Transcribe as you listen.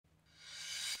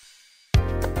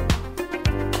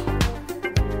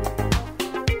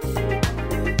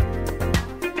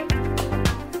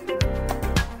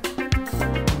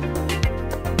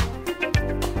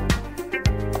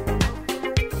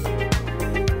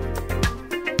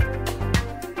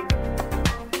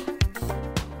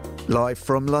Live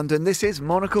from London, this is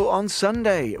Monocle on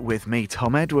Sunday with me,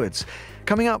 Tom Edwards.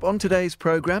 Coming up on today's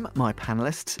programme, my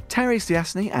panellists, Terry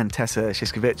Stiasny and Tessa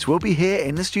Szyszkiewicz, will be here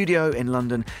in the studio in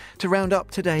London to round up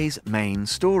today's main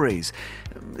stories.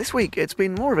 This week, it's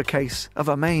been more of a case of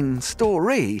a main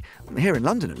story, here in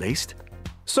London at least.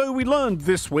 So we learned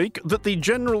this week that the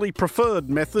generally preferred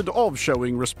method of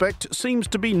showing respect seems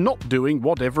to be not doing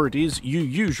whatever it is you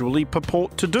usually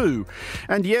purport to do.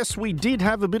 And yes, we did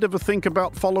have a bit of a think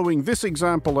about following this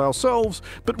example ourselves,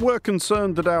 but were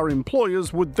concerned that our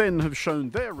employers would then have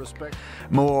shown their respect.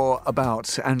 More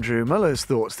about Andrew Muller's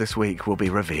thoughts this week will be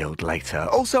revealed later.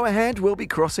 Also ahead, we'll be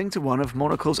crossing to one of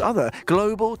Monocle's other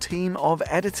global team of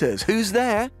editors. Who's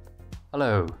there?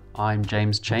 Hello, I'm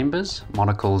James Chambers,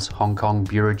 Monocle's Hong Kong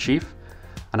Bureau Chief,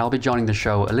 and I'll be joining the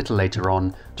show a little later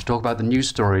on to talk about the news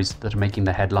stories that are making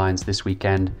the headlines this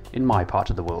weekend in my part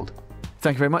of the world.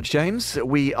 Thank you very much, James.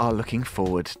 We are looking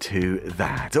forward to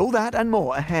that. All that and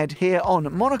more ahead here on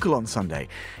Monocle on Sunday,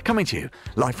 coming to you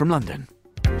live from London.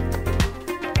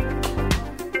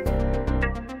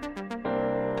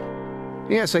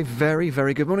 Yes, a very,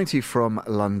 very good morning to you from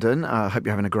London. I hope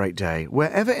you're having a great day.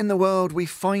 Wherever in the world we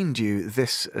find you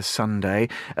this Sunday,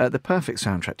 the perfect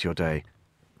soundtrack to your day,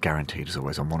 guaranteed as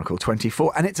always on Monocle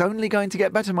 24. And it's only going to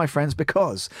get better, my friends,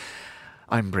 because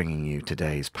I'm bringing you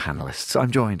today's panellists.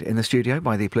 I'm joined in the studio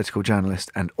by the political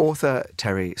journalist and author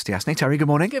Terry Stiasny. Terry, good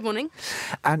morning. Good morning.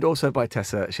 And also by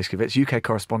Tessa Szyszkiewicz, UK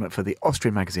correspondent for the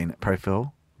Austrian magazine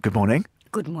Profil. Good morning.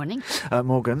 Good morning.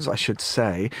 Morgans, I should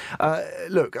say.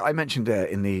 Look, I mentioned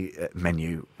in the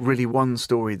menu, really one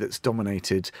story that's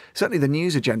dominated, certainly the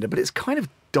news agenda, but it's kind of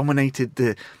dominated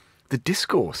the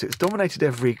discourse. It's dominated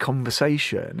every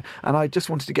conversation. And I just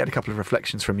wanted to get a couple of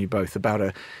reflections from you both about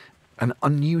an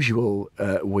unusual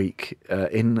week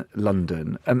in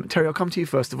London. Terry, I'll come to you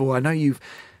first of all. I know you've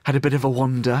had a bit of a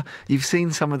wander. You've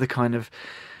seen some of the kind of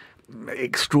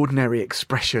extraordinary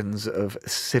expressions of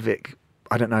civic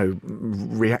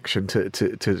reaction to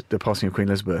the passing of Queen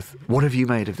Elizabeth. What have you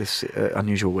made of this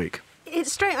unusual week?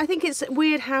 It's strange. I think it's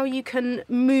weird how you can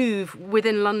move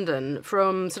within London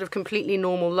from sort of completely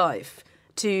normal life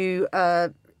to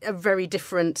a very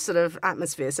different sort of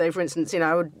atmosphere. So, for instance,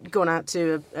 I would gone out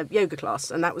to a yoga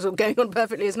class and that was all going on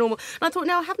perfectly as normal. And I thought,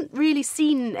 no, I haven't really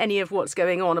seen any of what's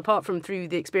going on apart from through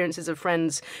the experiences of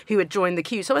friends who had joined the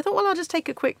queue. So I thought, well, I'll just take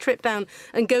a quick trip down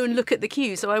and go and look at the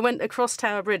queue. So I went across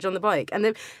Tower Bridge on the bike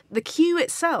and the queue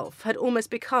itself had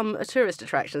almost become a tourist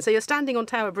attraction. So you're standing on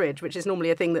Tower Bridge, which is normally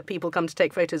a thing that people come to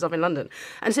take photos of in London.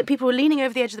 And so people were leaning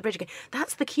over the edge of the bridge and going,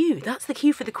 that's the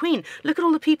queue for the Queen. Look at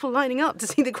all the people lining up to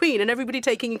see the Queen and everybody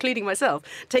including myself,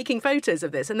 taking photos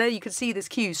of this. And there you could see this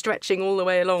queue stretching all the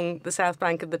way along the south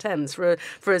bank of the Thames for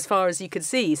as far as you could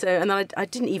see. So, and I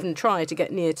didn't even try to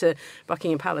get near to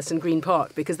Buckingham Palace and Green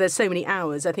Park because there's so many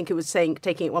hours. I think it was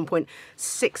taking at one point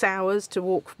 6 hours to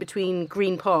walk between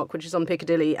Green Park, which is on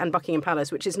Piccadilly, and Buckingham Palace,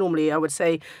 which is normally, I would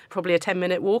say, probably a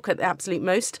 10-minute walk at the absolute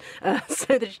most.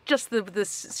 So there's just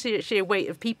the sheer weight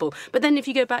of people. But then if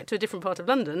you go back to a different part of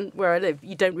London, where I live,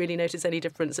 you don't really notice any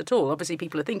difference at all. Obviously,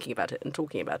 people are thinking about it and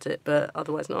talking about it, but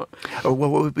otherwise not. Oh,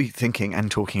 well, we'll be thinking and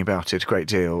talking about it a great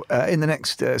deal. In the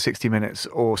next 60 minutes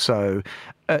or so,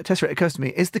 Tessa, it occurs to me,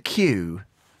 is the queue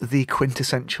the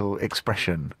quintessential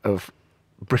expression of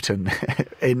Britain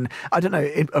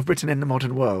of Britain in the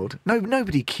modern world? No,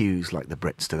 nobody queues like the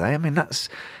Brits, do they? I mean, that's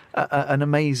an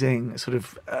amazing sort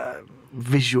of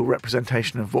visual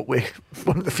representation of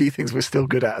one of the few things we're still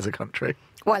good at as a country.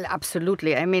 Well,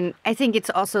 absolutely. I mean, I think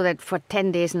it's also that for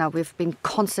 10 days now we've been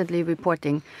constantly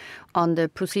reporting on the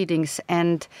proceedings,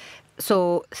 and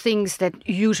so things that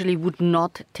usually would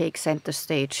not take center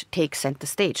stage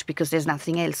because there's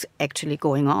nothing else actually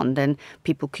going on than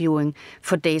people queuing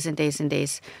for days and days and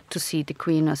days to see the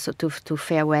Queen or so to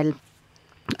farewell.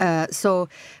 So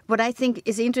what I think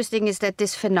is interesting is that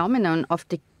this phenomenon of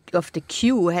the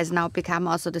queue has now become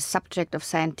also the subject of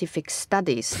scientific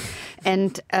studies.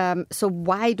 And so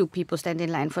why do people stand in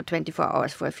line for 24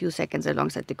 hours for a few seconds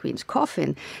alongside the Queen's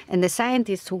coffin? And the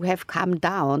scientists who have come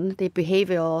down, the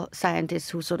behavioral scientists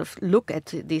who sort of look at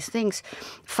these things,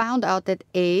 found out that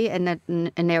a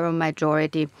narrow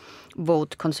majority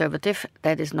vote Conservative.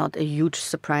 That is not a huge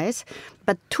surprise.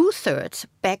 But 2/3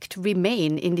 backed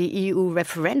Remain in the EU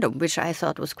referendum, which I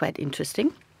thought was quite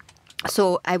interesting.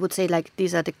 So I would say,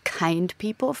 these are the kind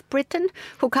people of Britain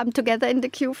who come together in the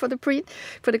queue for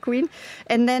the Queen.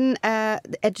 And then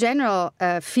a general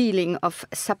feeling of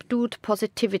subdued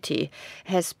positivity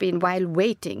has been, while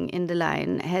waiting in the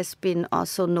line, has been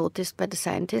also noticed by the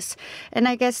scientists. And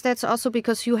I guess that's also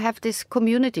because you have this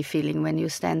community feeling when you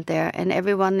stand there and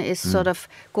everyone is sort of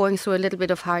going through a little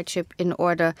bit of hardship in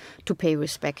order to pay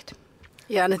respect.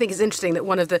 Yeah, and I think it's interesting that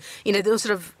one of the, those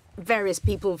sort of various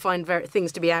people find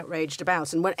things to be outraged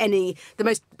about, and the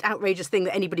most outrageous thing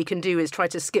that anybody can do is try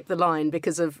to skip the line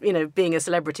because of being a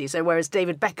celebrity. So whereas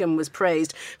David Beckham was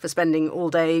praised for spending all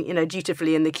day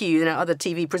dutifully in the queue, other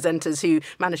TV presenters who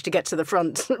managed to get to the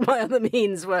front by other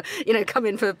means were come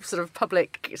in for sort of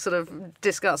public sort of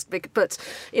disgust. But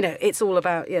it's all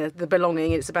about the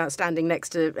belonging. It's about standing next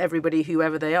to everybody,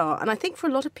 whoever they are. And I think for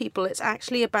a lot of people, it's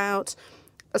actually about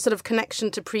a sort of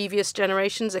connection to previous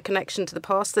generations, a connection to the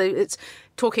past. So it's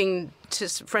talking to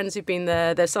friends who've been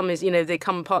there. There's some, they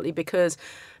come partly because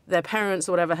their parents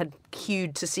or whatever had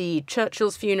queued to see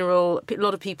Churchill's funeral. A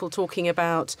lot of people talking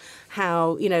about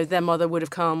how, their mother would have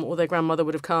come or their grandmother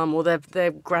would have come or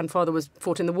their grandfather was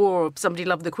fought in the war or somebody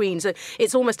loved the Queen. So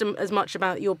it's almost as much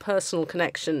about your personal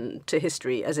connection to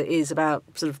history as it is about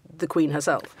sort of the Queen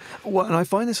herself. Well, and I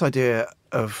find this idea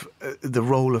of the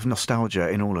role of nostalgia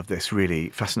in all of this really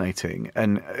fascinating.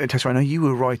 And Tessa, I know you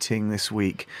were writing this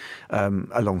week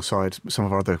alongside some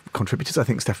of our other contributors, I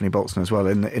think Stephanie Bolton as well,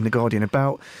 in The Guardian,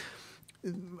 about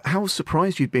how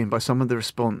surprised you'd been by some of the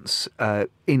response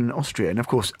in Austria. And of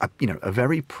course, a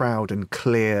very proud and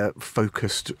clear,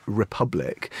 focused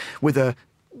republic with a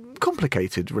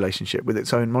complicated relationship with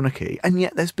its own monarchy. And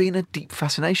yet there's been a deep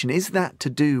fascination. Is that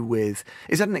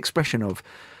an expression of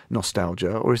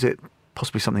nostalgia, or is it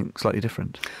possibly something slightly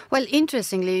different? Well,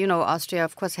 interestingly, Austria,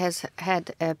 of course, has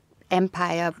had an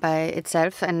empire by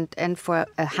itself, and for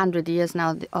 100 years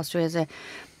now, Austria is a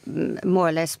more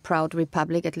or less proud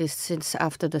republic, at least since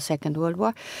after the Second World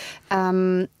War.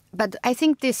 But I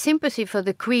think the sympathy for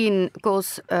the Queen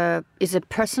is a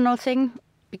personal thing,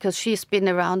 because she's been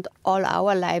around all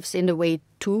our lives in a way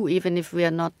too, even if we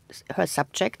are not her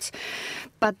subjects.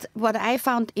 But what I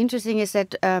found interesting is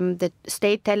that the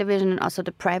state television and also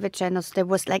the private channels, there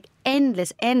was like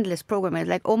endless programming,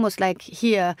 like almost like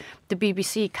here, the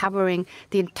BBC covering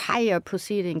the entire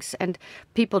proceedings and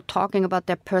people talking about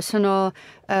their personal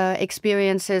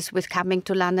experiences with coming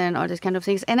to London and all these kind of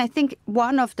things. And I think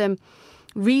one of the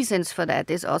reasons for that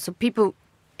is also people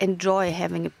enjoy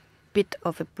having a bit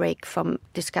of a break from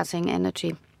discussing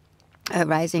energy,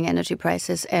 rising energy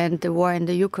prices and the war in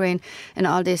the Ukraine and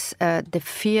all this, the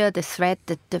fear, the threat,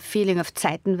 the feeling of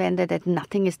Zeitenwende, that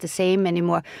nothing is the same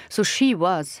anymore. So she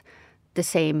was the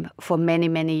same for many,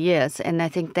 many years. And I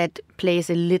think that plays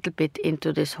a little bit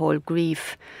into this whole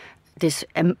grief, this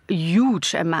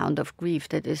huge amount of grief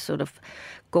that is sort of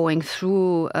going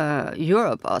through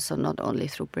Europe also, not only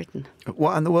through Britain.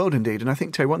 Well, and the world indeed. And I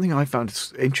think, Terry, one thing I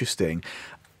found interesting,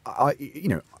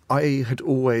 I had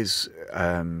always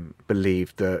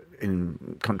believed that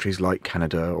in countries like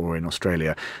Canada or in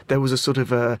Australia, there was a sort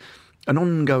of an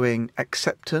ongoing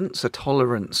acceptance, a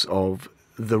tolerance of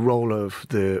the role of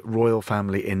the royal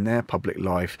family in their public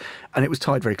life, and it was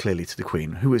tied very clearly to the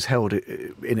Queen, who was held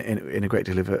in a great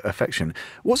deal of affection.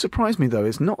 What surprised me, though,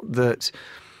 is not that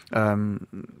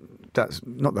that's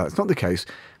not the case.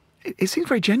 It seems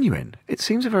very genuine.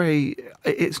 It's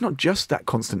not just that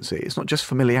constancy. It's not just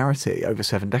familiarity over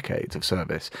 7 decades of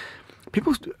service.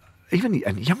 People,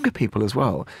 and younger people as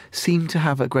well, seem to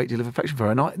have a great deal of affection for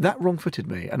her. And that wrong-footed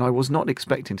me. And I was not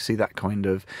expecting to see that kind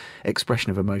of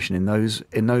expression of emotion in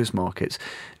those markets.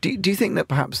 Do you think that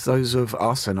perhaps those of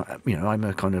us, and I'm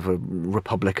a kind of a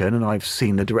Republican and I've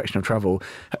seen the direction of travel,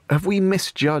 have we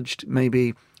misjudged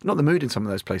maybe, not the mood in some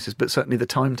of those places, but certainly the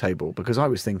timetable? Because I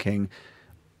was thinking,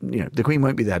 the Queen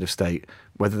won't be the head of state,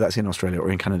 whether that's in Australia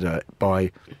or in Canada, by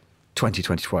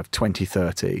 2025,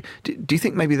 2030. Do you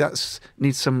think maybe that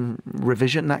needs some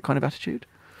revision, that kind of attitude?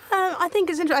 I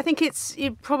think it's interesting. I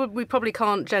think we probably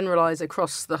can't generalise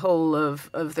across the whole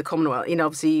of the Commonwealth.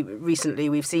 Obviously, recently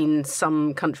we've seen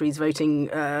some countries voting,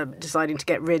 deciding to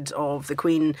get rid of the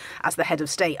Queen as the head of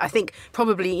state. I think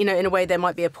probably, in a way, there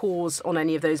might be a pause on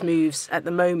any of those moves at the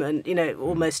moment.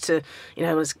 Almost to,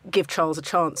 give Charles a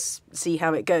chance, see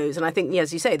how it goes. And I think,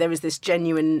 as you say, there is this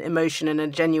genuine emotion and a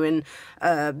genuine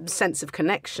sense of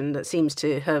connection that seems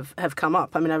to have come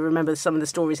up. I mean, I remember some of the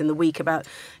stories in the week about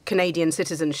Canadian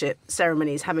citizenship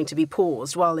ceremonies having to be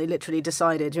paused while they literally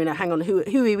decided, hang on, who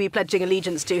are we pledging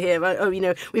allegiance to here?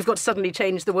 We've got to suddenly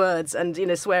change the words and,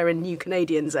 swear in new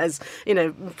Canadians as,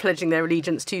 pledging their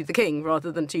allegiance to the King rather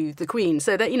than to the Queen.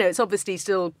 So that, it's obviously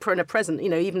still present,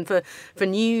 even for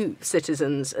new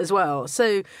citizens as well.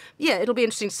 So, yeah, it'll be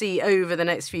interesting to see over the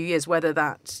next few years whether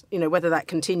that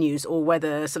continues or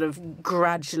whether sort of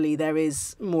gradually there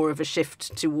is more of a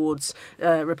shift towards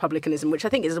republicanism, which I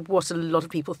think is what a lot of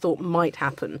people thought might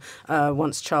happen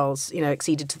once Charles,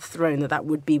 acceded to the throne, that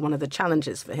would be one of the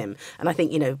challenges for him. And I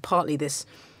think, partly this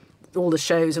all the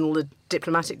shows and all the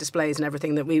diplomatic displays and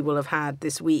everything that we will have had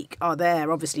this week are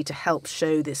there, obviously, to help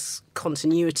show this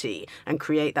continuity and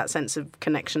create that sense of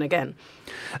connection again.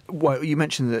 Well, you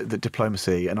mentioned the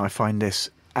diplomacy, and I find this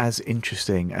as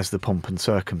interesting as the pomp and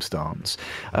circumstance.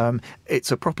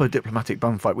 It's a proper diplomatic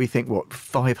bum fight. We think,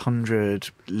 500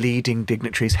 leading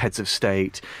dignitaries, heads of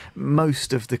state,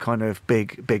 most of the kind of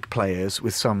big players,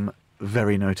 with some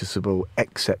very noticeable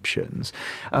exceptions.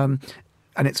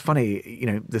 And it's funny,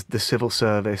 the civil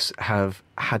service have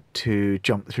had to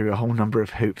jump through a whole number of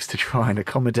hoops to try and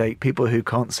accommodate people who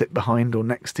can't sit behind or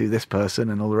next to this person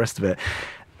and all the rest of it.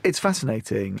 It's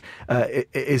fascinating,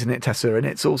 isn't it, Tessa? And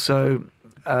it's also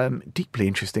deeply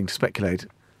interesting to speculate.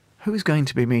 Who's going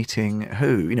to be meeting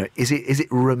who? Is it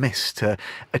remiss to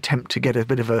attempt to get a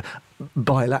bit of a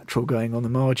bilateral going on the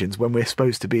margins when we're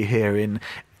supposed to be here in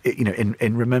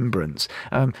remembrance?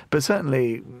 But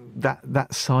certainly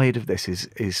that side of this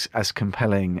is as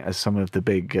compelling as some of the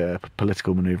big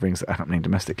political manoeuvrings that are happening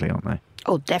domestically, aren't they?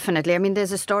 Oh, definitely. I mean,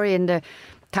 there's a story in the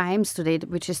Times today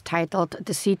which is titled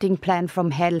 "The Seating Plan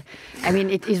from Hell." I mean,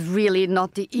 it is really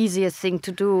not the easiest thing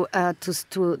to do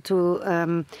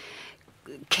to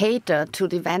cater to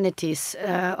the vanities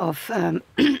of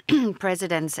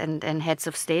presidents and heads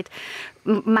of state.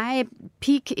 My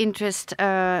peak interest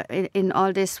in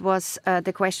all this was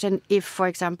the question if, for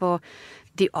example,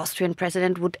 the Austrian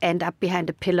president would end up behind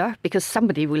a pillar, because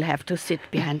somebody will have to sit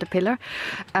behind a pillar.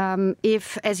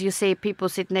 If, as you say, people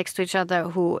sit next to each other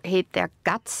who hate their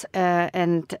guts,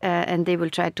 and they will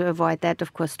try to avoid that,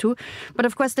 of course, too. But,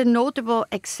 of course, the notable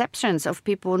exceptions of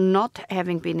people not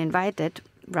having been invited: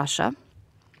 Russia,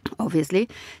 obviously,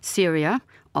 Syria,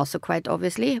 also quite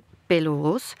obviously,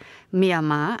 Belarus,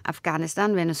 Myanmar,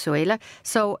 Afghanistan, Venezuela.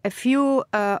 So a few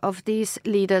of these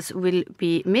leaders will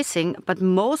be missing, but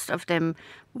most of them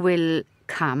will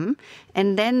come.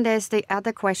 And then there's the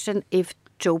other question, if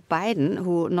Joe Biden,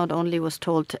 who not only was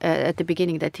told at the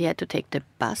beginning that he had to take the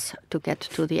bus to get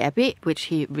to the Abbey, which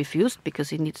he refused because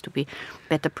he needs to be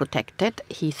better protected,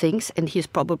 he thinks, and he's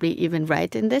probably even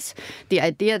right in this, the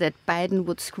idea that Biden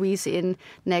would squeeze in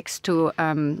next to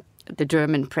the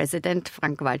German president,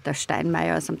 Frank-Walter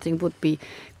Steinmeier or something, would be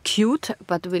cute,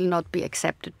 but will not be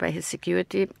accepted by his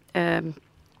security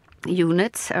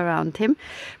units around him.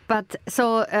 But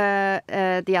so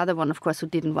the other one, of course, who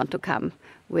didn't want to come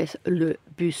with le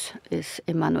bus is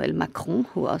Emmanuel Macron,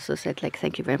 who also said,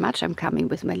 thank you very much, I'm coming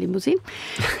with my limousine.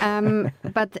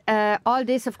 But all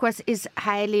this, of course, is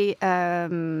highly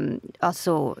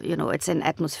also, it's an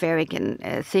atmospheric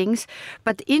and things.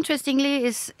 But interestingly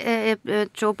is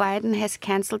Joe Biden has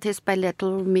cancelled his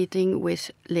bilateral meeting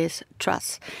with Liz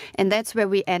Truss. And that's where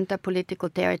we enter political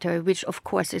territory, which, of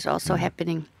course, is also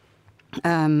happening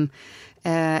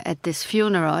at this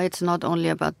funeral. It's not only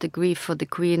about the grief for the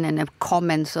Queen and a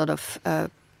common sort of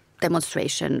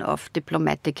demonstration of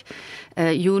diplomatic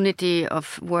unity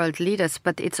of world leaders,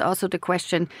 but it's also the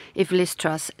question if Liz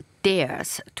Truss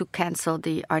dares to cancel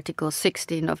the Article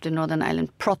 16 of the Northern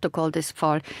Ireland Protocol this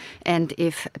fall, and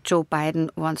if Joe Biden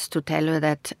wants to tell her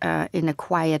that in a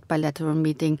quiet bilateral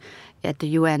meeting at the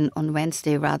UN on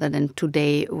Wednesday rather than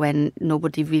today, when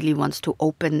nobody really wants to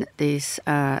open these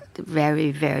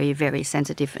very, very, very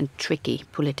sensitive and tricky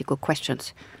political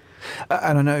questions.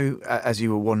 And I know, as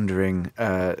you were wandering,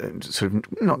 sort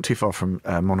of not too far from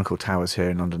Monocle Towers here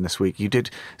in London this week, you did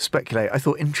speculate, I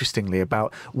thought interestingly,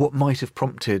 about what might have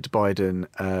prompted Biden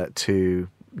to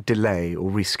delay or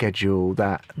reschedule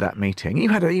that meeting. You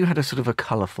had a sort of a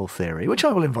colourful theory, which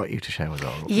I will invite you to share with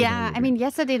us. Yeah, I mean,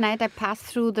 yesterday night I passed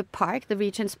through the park, the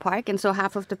Regent's Park, and so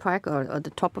half of the park, or the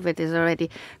top of it, is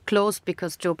already closed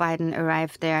because Joe Biden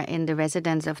arrived there in the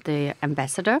residence of the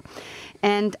ambassador.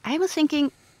 And I was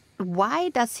thinking, why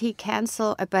does he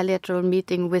cancel a bilateral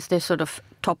meeting with the sort of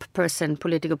top person,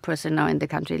 political person now in the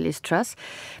country, Liz Truss?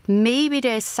 Maybe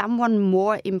there is someone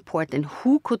more important.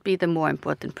 Who could be the more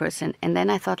important person? And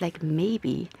then I thought,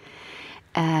 maybe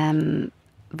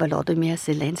Volodymyr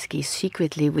Zelensky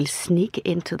secretly will sneak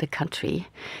into the country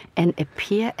and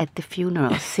appear at the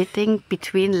funeral, sitting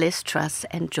between Liz Truss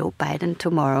and Joe Biden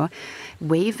tomorrow,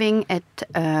 waving at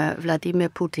Vladimir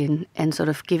Putin and sort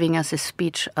of giving us a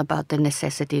speech about the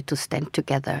necessity to stand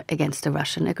together against the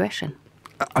Russian aggression.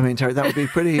 I mean, Terry, that would be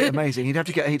pretty amazing. He'd have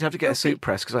to get a suit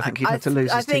press because I think he'd have to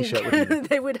lose his T-shirt. Wouldn't he?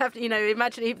 They would have to,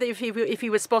 imagine if he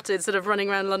was spotted sort of running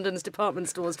around London's department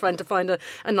stores trying to find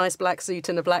a nice black suit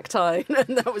and a black tie.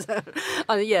 And that was,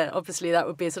 obviously that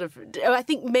would be a sort of. I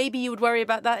think maybe you would worry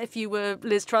about that if you were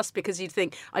Liz Truss, because you'd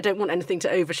think, I don't want anything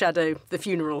to overshadow the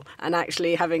funeral, and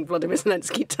actually having Volodymyr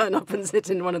Zelensky turn up and sit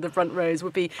in one of the front rows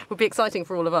would be exciting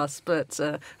for all of us. But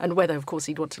and whether, of course,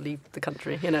 he'd want to leave the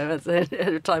country, at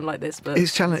a time like this. But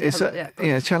it's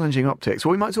challenging optics.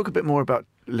 Well, we might talk a bit more about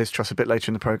Liz Truss a bit later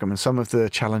in the programme and some of the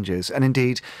challenges. And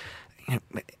indeed,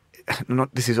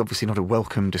 this is obviously not a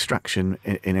welcome distraction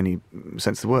in any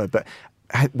sense of the word, but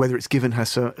whether it's given her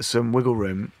some wiggle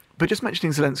room. But just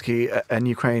mentioning Zelensky and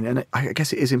Ukraine, and I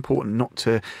guess it is important not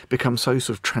to become so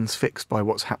sort of transfixed by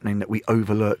what's happening that we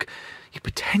overlook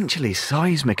potentially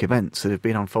seismic events that have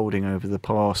been unfolding over the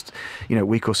past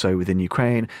week or so within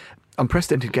Ukraine.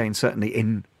 Unprecedented gains, certainly,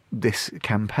 in this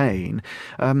campaign.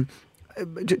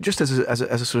 Just as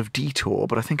a sort of detour,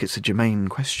 but I think it's a germane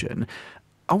question.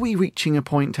 Are we reaching a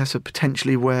point, Tessa,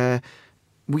 potentially where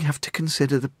we have to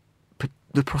consider the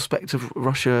prospect of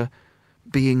Russia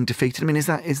being defeated? I mean,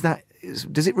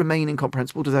 does it remain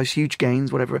incomprehensible? Do those huge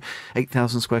gains, whatever,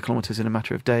 8,000 square kilometres in a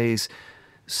matter of days,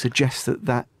 suggest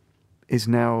that is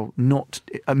now not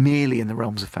merely in the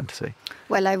realms of fantasy?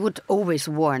 Well, I would always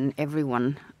warn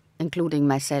everyone, including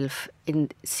myself, in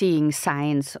seeing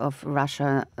signs of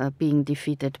Russia being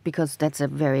defeated, because that's a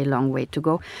very long way to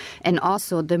go. And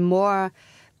also, the more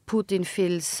Putin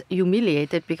feels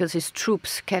humiliated because his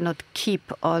troops cannot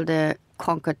keep all the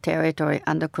conquered territory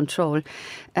under control,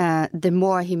 the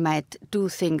more he might do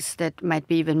things that might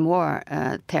be even more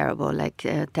terrible, like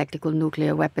tactical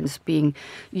nuclear weapons being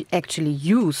actually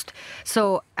used.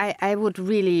 So I would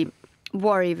really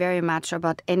worry very much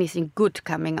about anything good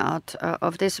coming out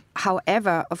of this.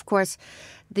 However, of course,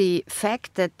 the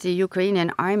fact that the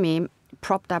Ukrainian army,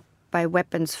 propped up by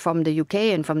weapons from the UK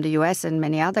and from the US and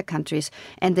many other countries,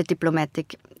 and the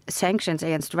diplomatic sanctions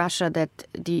against Russia that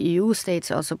the EU states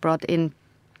also brought in.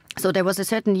 So there was a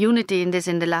certain unity in this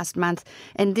in the last month,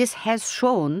 and this has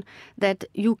shown that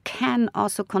you can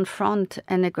also confront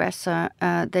an aggressor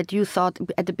that you thought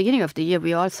at the beginning of the year,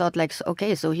 we all thought like,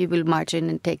 okay, so he will march in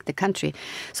and take the country.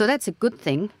 So that's a good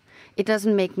thing. It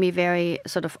doesn't make me very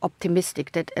sort of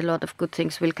optimistic that a lot of good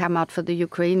things will come out for the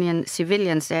Ukrainian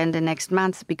civilians there in the next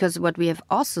month, because what we have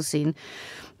also seen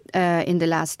in the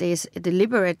last days, the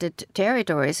liberated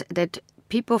territories that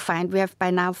people find, we have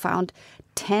by now found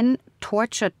 10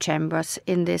 torture chambers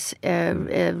in this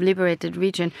liberated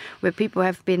region where people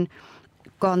have been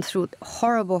gone through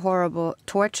horrible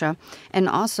torture. And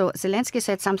also Zelensky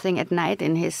said something at night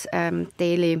in his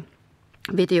daily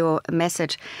video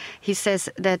message. He says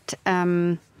that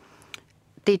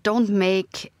they don't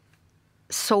make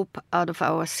soap out of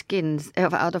our skins,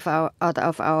 out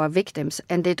of our victims,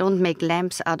 and they don't make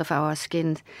lamps out of our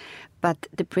skins, but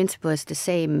the principle is the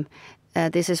same.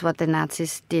 This is what the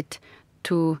Nazis did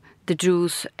to the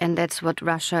Jews, and that's what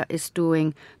Russia is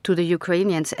doing to the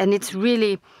Ukrainians. And it's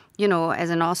really, as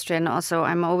an Austrian also,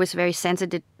 I'm always very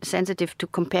sensitive to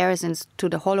comparisons to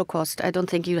the Holocaust. I don't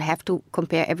think you have to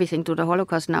compare everything to the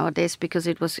Holocaust nowadays, because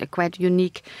it was a quite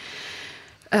unique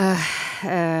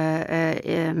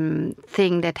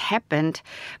thing that happened.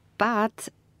 But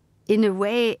in a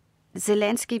way,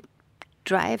 Zelensky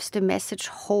drives the message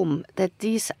home that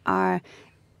these are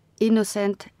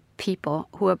innocent people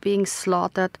who are being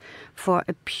slaughtered for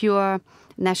a pure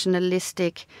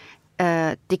nationalistic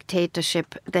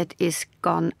dictatorship that is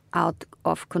gone out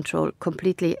of control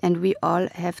completely. And we all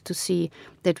have to see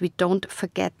that we don't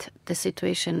forget the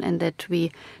situation and that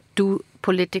we do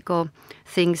political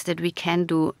things that we can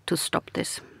do to stop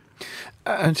this.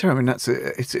 And Sarah, I mean,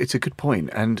 it's a good point.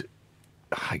 And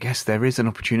I guess there is an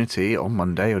opportunity on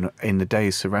Monday, or in the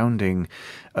days surrounding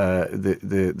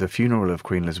the funeral of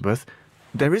Queen Elizabeth,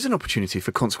 there is an opportunity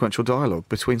for consequential dialogue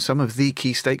between some of the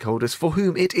key stakeholders for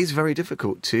whom it is very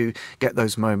difficult to get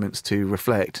those moments to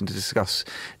reflect and to discuss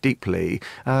deeply.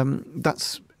 People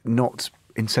not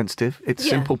insensitive. It's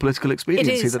simple political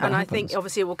expediency. It is, that and happens. I think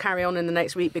obviously it will carry on in the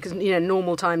next week because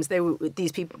normal times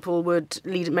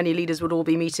many leaders would all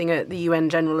be meeting at the UN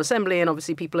General Assembly, and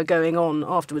obviously people are going on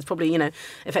afterwards, probably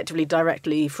effectively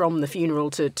directly from the funeral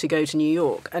to go to New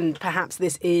York, and perhaps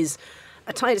this is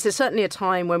a time. It's certainly a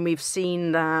time when we've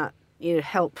seen that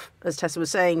help, as Tessa was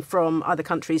saying, from other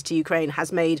countries to Ukraine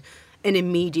has made an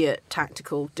immediate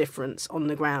tactical difference on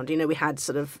the ground. You know, we had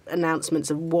sort of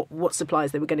announcements of what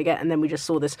supplies they were going to get, and then we just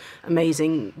saw this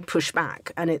amazing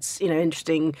pushback. And it's, you know,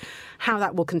 interesting how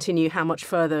that will continue, how much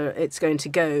further it's going to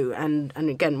go. And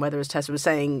again, whether, as Tessa was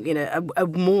saying, you know, a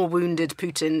more wounded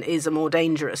Putin is a more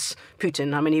dangerous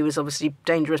Putin. I mean, he was obviously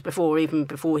dangerous before, even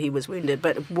before he was wounded,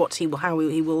 but how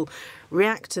he will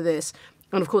react to this.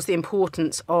 And of course, the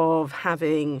importance of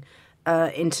having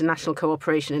international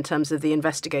cooperation in terms of the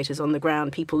investigators on the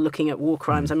ground, people looking at war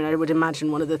crimes. I mean, I would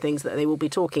imagine one of the things that they will be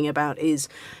talking about is,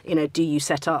 you know, do you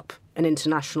set up an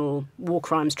international war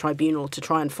crimes tribunal to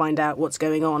try and find out what's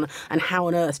going on, and how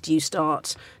on earth do you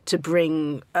start to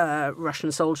bring Russian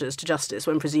soldiers to justice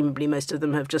when presumably most of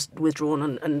them have just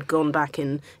withdrawn and gone back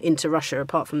into Russia,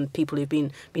 apart from people who've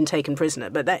been taken prisoner.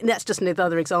 But that's just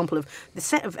another example of the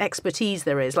set of expertise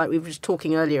there is. Like we were just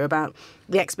talking earlier about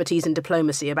the expertise in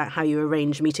diplomacy, about how you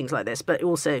arrange meetings like this, but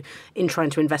also in trying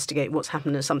to investigate what's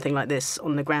happened to something like this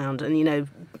on the ground. And, you know,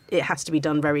 it has to be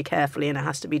done very carefully and it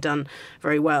has to be done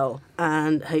very well.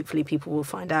 And hopefully people will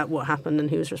find out what happened and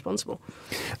who was responsible.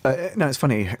 No, it's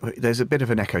funny. There's a bit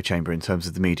of an echo chamber in terms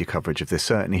of the media coverage of this,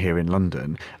 certainly here in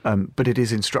London. But it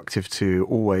is instructive to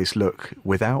always look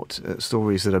without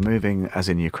stories that are moving, as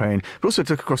in Ukraine, but also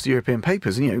to look across the European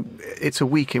papers. And, you know, it's a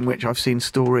week in which I've seen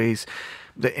stories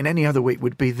that in any other week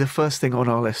would be the first thing on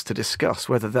our list to discuss,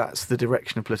 whether that's the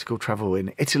direction of political travel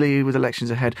in Italy with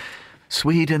elections ahead,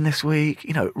 Sweden this week,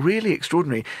 you know, really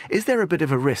extraordinary. Is there a bit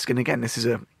of a risk? And again, there's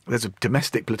a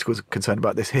domestic political concern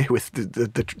about this here with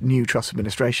the new Truss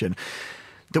administration,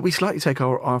 that we slightly take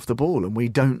our eye off the ball and we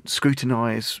don't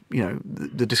scrutinise, you know,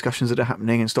 the discussions that are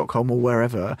happening in Stockholm or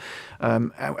wherever,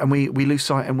 and we lose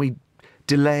sight and we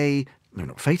delay. No,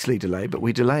 not fatally delay, but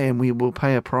we delay and we will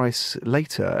pay a price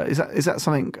later. Is that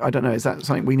something, I don't know, is that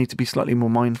something we need to be slightly more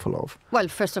mindful of? Well,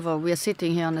 first of all, we are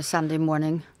sitting here on a Sunday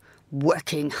morning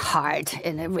working hard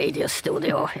in a radio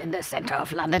studio in the centre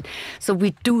of London. So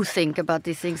we do think about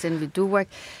these things and we do work.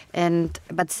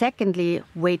 But secondly,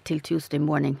 wait till Tuesday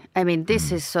morning. I mean,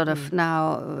 this is sort of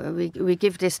now, we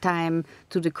give this time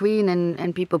to the Queen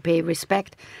and people pay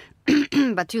respect.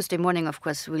 But Tuesday morning, of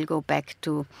course, we'll go back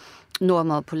to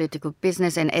normal political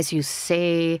business. And as you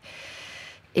say,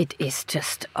 it is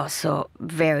just also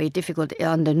very difficult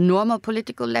on the normal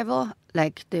political level,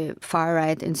 like the far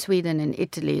right in Sweden and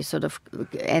Italy sort of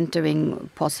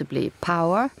entering possibly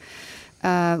power,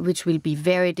 which will be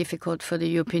very difficult for the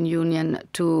European Union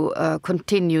to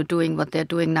continue doing what they're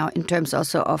doing now in terms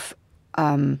also of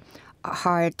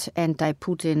hard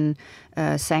anti-Putin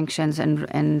sanctions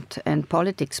and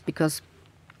politics, because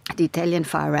the Italian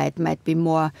far right might be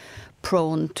more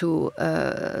prone to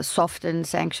soften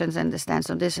sanctions and the stance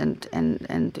on this,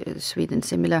 and Sweden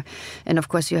similar. And of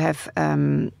course you have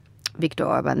Viktor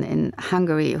Orban in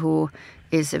Hungary, who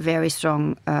is a very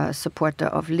strong supporter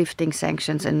of lifting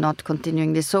sanctions and not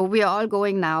continuing this. So we are all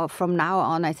going now, from now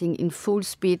on, I think, in full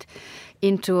speed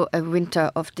into a winter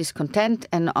of discontent,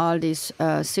 and all these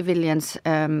civilians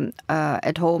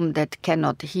at home that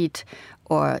cannot heat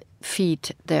or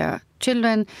feed their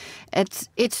children.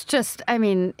 It's just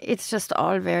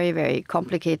all very, very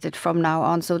complicated from now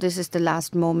on. So this is the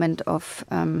last moment of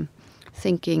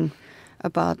thinking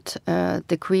about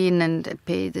the Queen and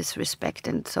pay this respect.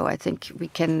 And so I think we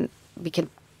can.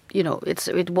 You know,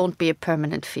 it won't be a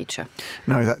permanent feature.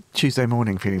 No, that Tuesday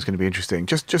morning feeling is going to be interesting.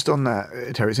 Just on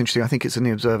that, Terry, it's interesting. I think it's in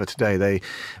the Observer today. They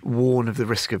warn of the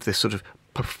risk of this sort of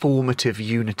performative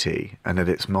unity, and that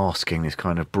it's masking this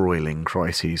kind of broiling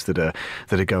crises that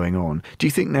are going on. Do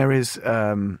you think there is?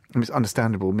 It's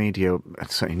understandable. Media,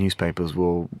 certainly newspapers,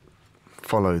 will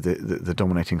follow the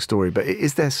dominating story. But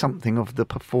is there something of the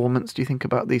performance, do you think,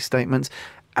 about these statements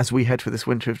as we head for this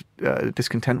winter of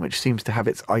discontent, which seems to have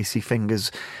its icy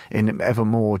fingers in ever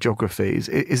more geographies?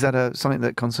 Is that something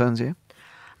that concerns you?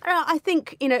 I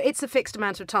think, you know, it's a fixed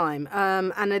amount of time,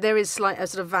 and there is a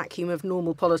sort of vacuum of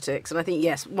normal politics. And I think,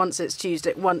 yes, once it's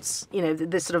Tuesday, you know,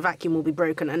 this sort of vacuum will be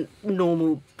broken and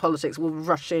normal politics will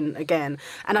rush in again.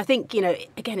 And I think, you know,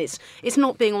 again, it's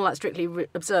not being all that strictly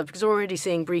observed, because we're already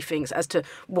seeing briefings as to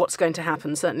what's going to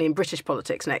happen, certainly in British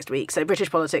politics next week. So British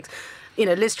politics, you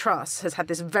know, Liz Truss has had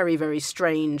this very, very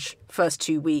strange first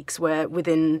 2 weeks where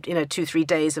within, you know, 2-3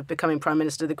 days of becoming Prime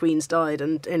Minister, the Queen's died,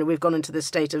 and, you know, we've gone into this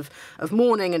state of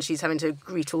mourning, and she's having to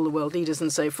greet all the world leaders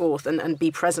and so forth and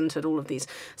be present at all of these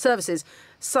services.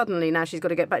 suddenly now she's got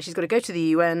to get back. She's got to go to the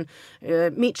UN,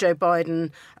 meet Joe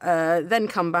Biden, then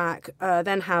come back,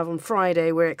 then have on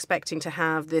Friday, we're expecting to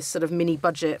have this sort of mini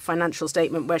budget financial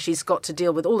statement where she's got to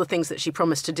deal with all the things that she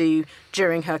promised to do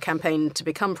during her campaign to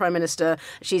become Prime Minister.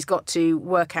 She's got to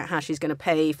work out how she's going to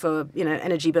pay for,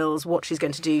 energy bills, what she's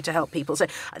going to do to help people. So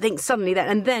I think suddenly that,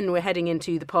 and then we're heading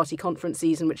into the party conference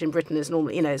season, which in Britain is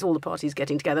normally, it's all the parties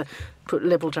getting together.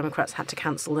 Liberal Democrats had to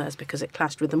cancel theirs because it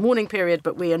clashed with the mourning period,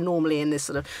 but we are normally in this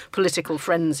sort of political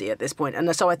frenzy at this point.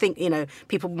 And so I think,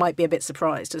 people might be a bit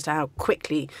surprised as to how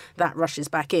quickly that rushes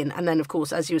back in. And then, of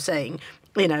course, as you were saying,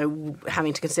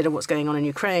 having to consider what's going on in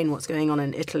Ukraine, what's going on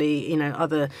in Italy,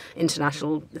 other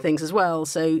international things as well.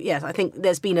 So, yes, I think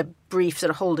there's been a brief sort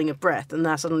of holding of breath, and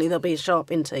now suddenly there'll be a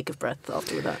sharp intake of breath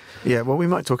after that. Yeah, well, we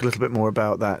might talk a little bit more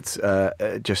about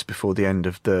that just before the end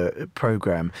of the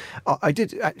programme. I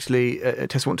did actually,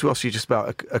 Tess, want to ask you just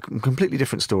about a completely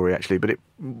different story, actually, but a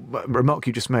remark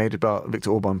you just made about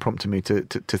Viktor Orban prompted me to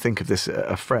think of this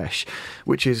afresh,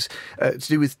 which is to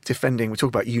do with defending, we talk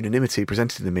about unanimity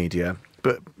presented in the media,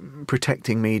 but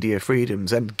protecting media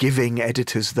freedoms and giving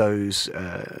editors those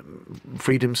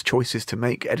freedoms, choices to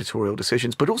make editorial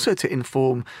decisions, but also to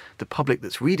inform the public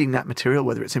that's reading that material,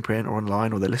 whether it's in print or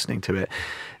online or they're listening to it,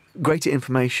 greater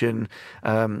information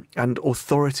and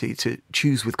authority to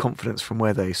choose with confidence from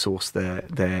where they source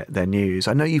their news.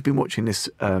 I know you've been watching this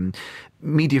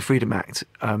Media Freedom Act,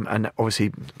 and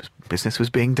obviously business was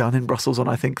being done in Brussels on,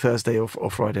 I think, Thursday or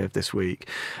Friday of this week.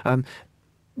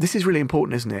 This is really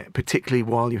important, isn't it? Particularly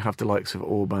while you have the likes of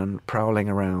Orban prowling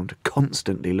around,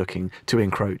 constantly looking to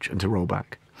encroach and to roll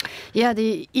back. Yeah,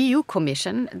 the EU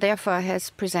Commission, therefore, has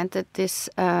presented this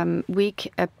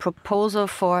week a proposal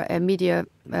for a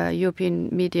European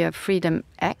Media Freedom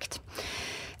Act.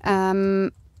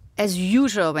 As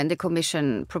usual, when the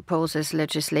Commission proposes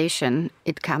legislation,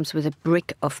 it comes with a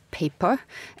brick of paper,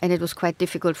 and it was quite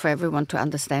difficult for everyone to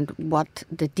understand what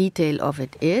the detail of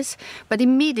it is. But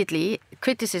immediately,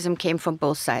 criticism came from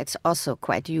both sides, also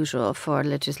quite usual for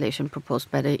legislation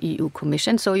proposed by the EU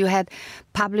Commission. So you had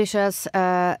publishers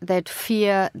that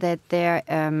fear that their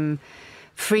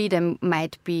freedom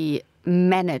might be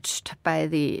managed by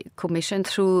the Commission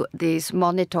through these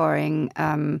monitoring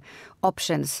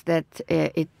options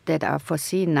that are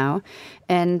foreseen now.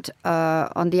 And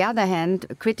on the other hand,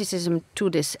 criticism to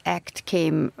this act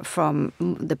came from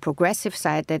the progressive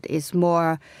side that is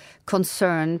more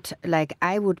concerned, like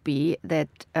I would be, that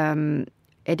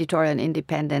editorial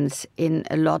independence in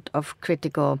a lot of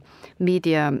critical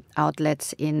media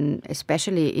outlets,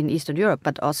 especially in Eastern Europe,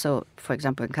 but also, for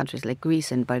example, in countries like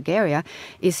Greece and Bulgaria,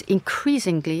 is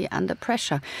increasingly under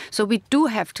pressure. So we do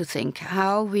have to think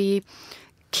how we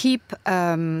keep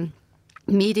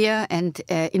media and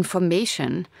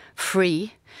information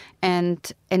free.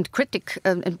 And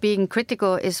being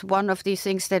critical is one of these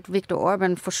things that Viktor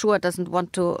Orban for sure doesn't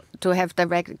want to have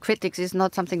direct critics. Is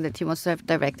not something that he wants to have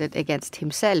directed against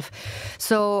himself.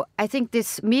 So I think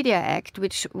this Media Act,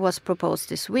 which was proposed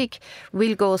this week,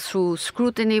 will go through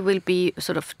scrutiny, will be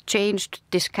sort of changed,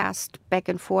 discussed, back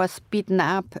and forth, beaten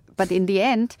up. But in the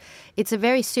end, it's a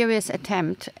very serious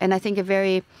attempt, and I think a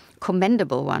very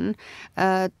commendable one,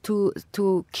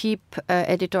 to keep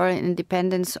editorial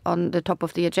independence on the top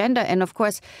of the agenda. And of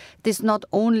course, this not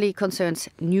only concerns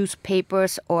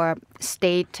newspapers or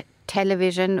state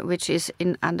television, which is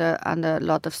under a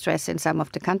lot of stress in some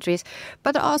of the countries,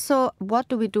 but also what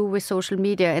do we do with social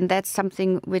media? And that's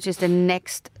something which is the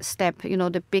next step,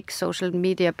 the big social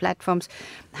media platforms.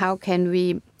 How can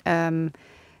we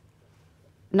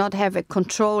not have a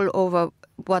control over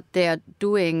what they're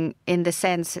doing, in the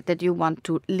sense that you want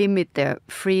to limit their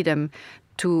freedom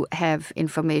to have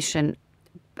information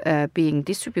being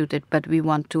distributed, but we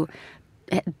want to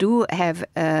have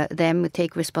them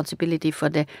take responsibility for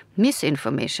the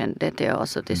misinformation that they're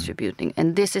also distributing.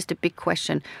 And this is the big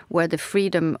question, where the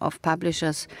freedom of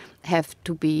publishers have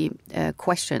to be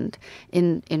questioned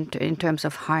in terms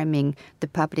of harming the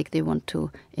public they want to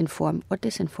inform or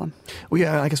disinform. Well,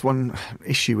 yeah, I guess one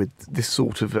issue with this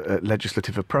sort of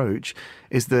legislative approach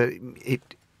is that it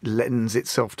lends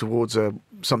itself towards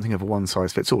something of a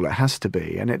one-size-fits-all. It has to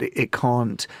be, and it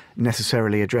can't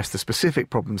necessarily address the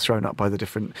specific problems thrown up by the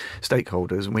different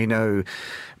stakeholders. And we know,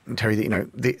 Terry,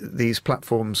 that these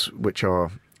platforms, which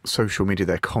are social media,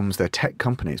 they're comms, they're tech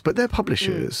companies, but they're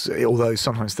publishers, although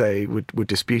sometimes they would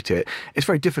dispute it. It's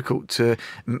very difficult to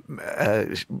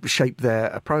shape their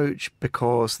approach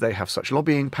because they have such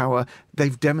lobbying power.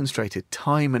 They've demonstrated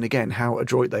time and again how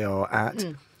adroit they are at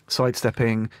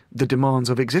sidestepping the demands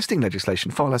of existing legislation,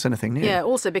 far less anything new. Yeah,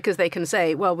 also because they can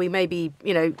say, well, we may be,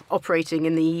 operating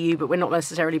in the EU, but we're not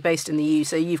necessarily based in the EU,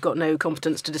 so you've got no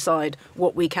competence to decide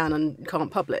what we can and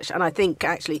can't publish. And I think,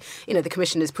 actually, the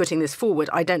Commission is putting this forward.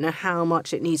 I don't know how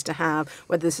much it needs to have,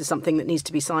 whether this is something that needs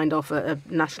to be signed off at a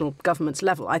national government's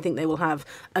level. I think they will have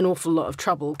an awful lot of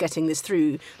trouble getting this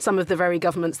through some of the very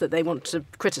governments that they want to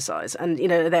criticise. And,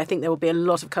 I think there will be a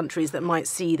lot of countries that might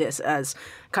see this as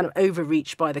kind of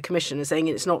overreach by the Commission and saying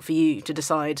it's not for you to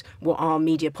decide what our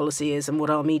media policy is and what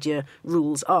our media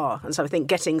rules are. And so I think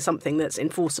getting something that's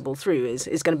enforceable through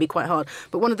is going to be quite hard.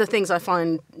 But one of the things I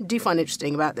do find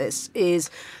interesting about this is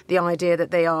the idea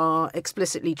that they are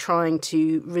explicitly trying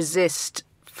to resist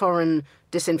foreign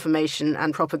disinformation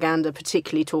and propaganda,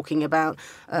 particularly talking about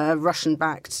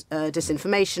Russian-backed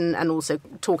disinformation, and also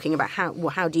talking about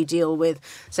how do you deal with,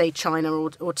 say, China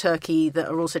or Turkey that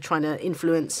are also trying to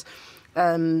influence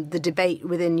the debate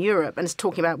within Europe, and it's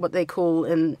talking about what they call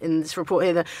in this report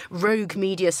here the rogue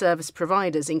media service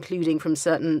providers, including from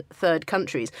certain third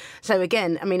countries. So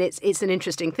again, I mean, it's an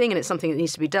interesting thing and it's something that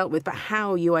needs to be dealt with, but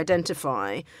how you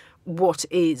identify what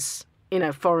is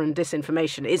foreign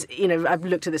disinformation is, I've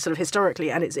looked at this sort of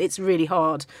historically, and it's really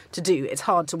hard to do. It's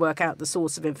hard to work out the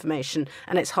source of information,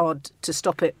 and it's hard to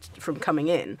stop it from coming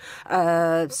in.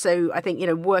 So I think,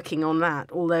 working on that,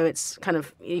 although it's kind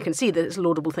of, you can see that it's a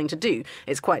laudable thing to do,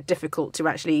 it's quite difficult to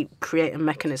actually create a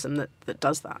mechanism that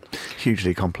does that.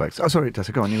 Hugely complex. Oh, sorry,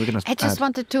 Tessa, go on. You were going to I just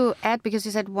wanted to add, because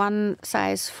you said one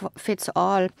size fits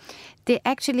all. They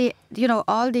actually,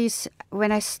 all these,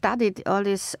 when I studied all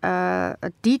these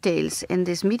details in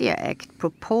this Media Act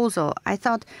proposal, I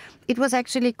thought it was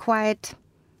actually quite,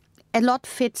 a lot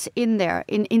fits in there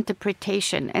in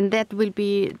interpretation, and that will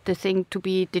be the thing to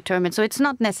be determined. So it's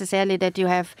not necessarily that you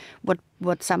have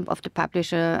what some of the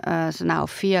publishers now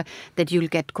fear, that you'll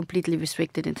get completely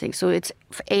restricted in things. So it's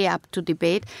A, up to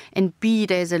debate, and B,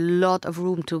 there's a lot of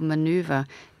room to maneuver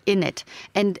in it.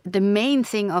 And the main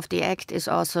thing of the Act is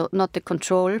also not the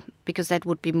control, because that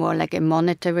would be more like a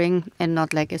monitoring and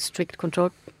not like a strict control.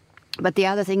 But the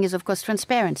other thing is, of course,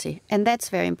 transparency. And that's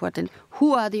very important.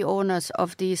 Who are the owners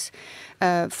of these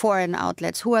foreign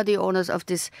outlets? Who are the owners of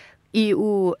these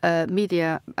EU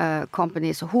media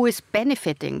companies? Who is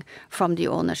benefiting from the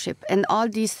ownership? And all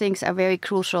these things are very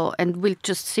crucial and will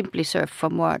just simply serve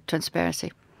for more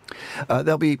transparency.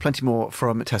 There'll be plenty more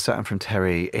from Tessa and from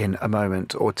Terry in a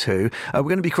moment or two. We're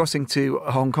going to be crossing to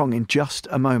Hong Kong in just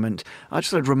a moment. I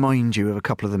just want to remind you of a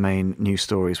couple of the main news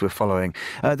stories we're following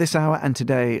this hour and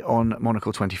today on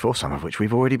Monocle 24, some of which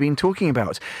we've already been talking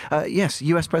about. Yes,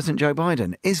 US President Joe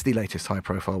Biden is the latest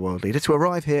high-profile world leader to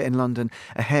arrive here in London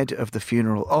ahead of the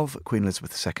funeral of Queen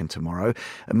Elizabeth II tomorrow.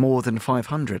 More than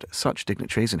 500 such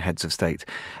dignitaries and heads of state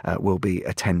will be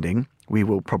attending. We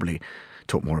will probably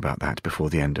talk more about that before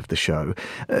the end of the show.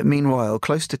 Meanwhile,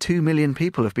 close to 2 million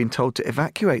people have been told to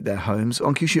evacuate their homes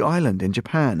on Kyushu Island in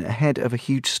Japan ahead of a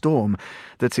huge storm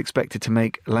that's expected to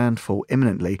make landfall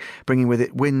imminently, bringing with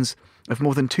it winds of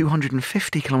more than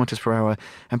 250 kilometres per hour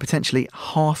and potentially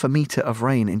half a metre of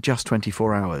rain in just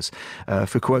 24 hours.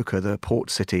 Fukuoka, the port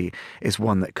city, is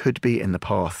one that could be in the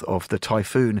path of the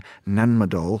typhoon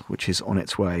Nanmadol, which is on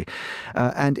its way.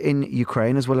 And in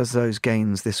Ukraine, as well as those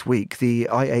gains this week, the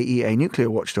IAEA nuclear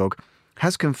watchdog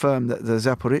has confirmed that the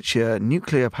Zaporizhzhia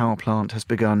nuclear power plant has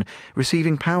begun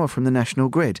receiving power from the national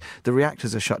grid. The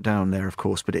reactors are shut down there, of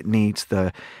course, but it needs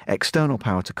the external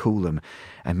power to cool them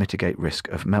and mitigate risk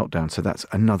of meltdown. So that's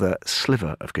another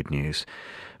sliver of good news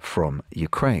from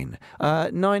Ukraine.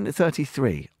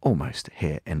 9:33, almost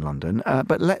here in London.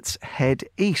 But let's head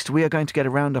east. We are going to get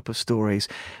a roundup of stories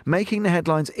making the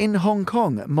headlines in Hong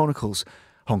Kong. Monocle's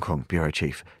Hong Kong Bureau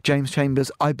Chief James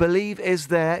Chambers, I believe, is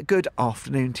there. Good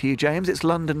afternoon to you, James. It's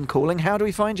London calling. How do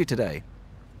we find you today?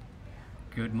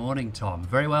 Good morning, Tom.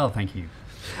 Very well, thank you.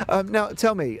 Now,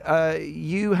 tell me,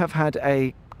 you have had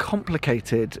a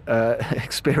complicated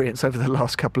experience over the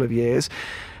last couple of years.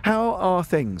 How are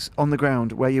things on the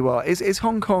ground where you are? Is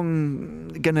Hong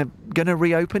Kong gonna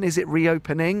reopen? Is it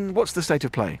reopening? What's the state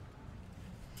of play?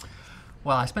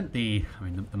 Well, I spent the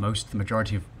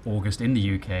majority of August in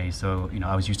the UK, so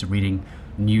I was used to reading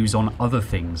news on other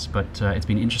things. But it's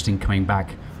been interesting coming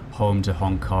back home to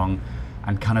Hong Kong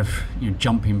and kind of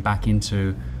jumping back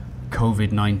into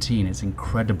COVID-19. It's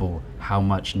incredible how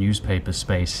much newspaper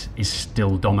space is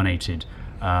still dominated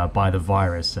by the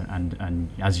virus, and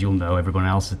as you'll know, everyone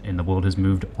else in the world has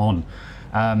moved on.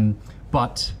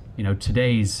 But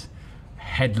today's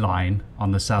headline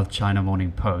on the South China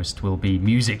Morning Post will be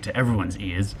music to everyone's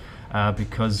ears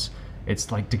because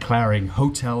it's like declaring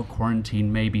hotel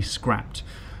quarantine may be scrapped,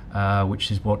 which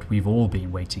is what we've all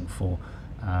been waiting for.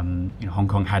 Hong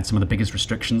Kong had some of the biggest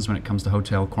restrictions when it comes to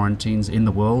hotel quarantines in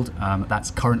the world.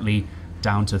 That's currently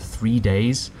down to 3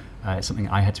 days. It's something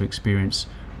I had to experience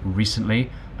recently.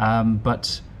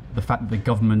 But the fact that the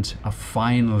government are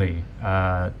finally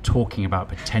talking about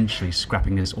potentially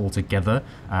scrapping this altogether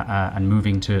and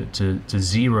moving to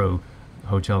zero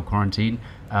hotel quarantine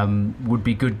would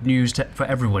be good news for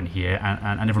everyone here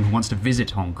and everyone who wants to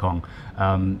visit Hong Kong.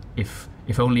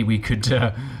 If only we could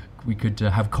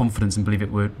have confidence and believe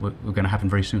it were going to happen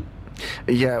very soon.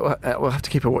 Yeah, we'll have to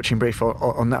keep a watching brief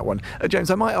on that one. James,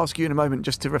 I might ask you in a moment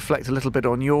just to reflect a little bit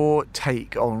on your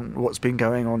take on what's been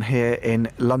going on here in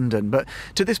London. But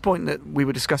to this point that we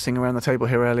were discussing around the table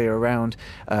here earlier around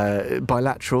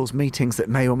bilaterals, meetings that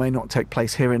may or may not take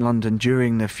place here in London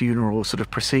during the funeral sort of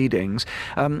proceedings,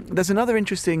 there's another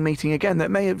interesting meeting again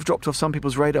that may have dropped off some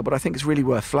people's radar, but I think it's really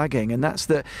worth flagging, and that's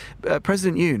that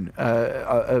President Yoon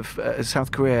of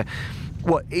South Korea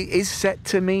is set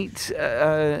to meet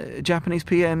Japanese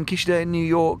PM Kishida in New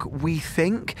York, we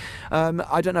think.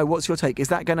 I don't know, what's your take? Is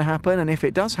that going to happen? And if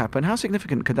it does happen, how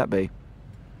significant could that be?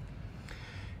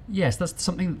 Yes, that's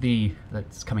something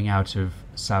that's coming out of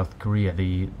South Korea.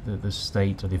 The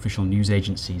state or the official news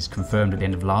agencies confirmed at the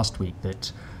end of last week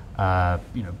that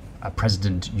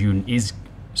President Yoon is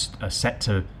set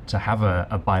to have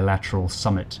a bilateral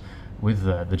summit with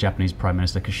the Japanese Prime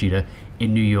Minister Kishida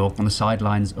in New York on the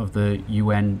sidelines of the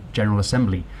UN General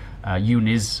Assembly. Yoon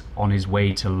is on his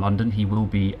way to London. He will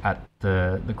be at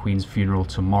the Queen's funeral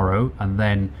tomorrow, and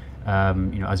then,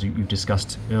 as you've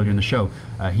discussed earlier in the show,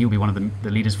 he'll be one of the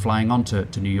leaders flying on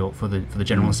to New York for the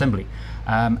General Assembly.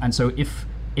 And so if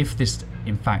this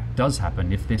in fact does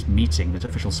happen, if this meeting, this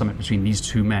official summit between these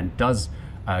two men does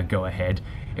go ahead,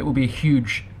 it will be a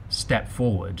huge step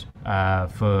forward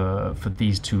for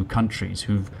these two countries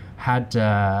who've had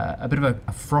a bit of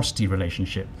a frosty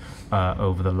relationship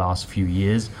over the last few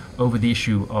years over the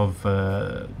issue of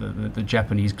the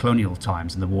Japanese colonial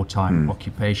times and the wartime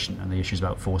occupation and the issues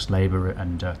about forced labor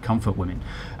and comfort women.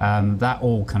 That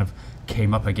all kind of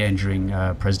came up again during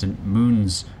President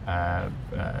Moon's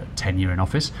tenure in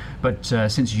office. But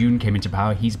since Yoon came into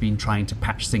power, he's been trying to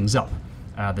patch things up.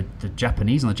 The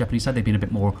Japanese, on the Japanese side, they've been a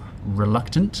bit more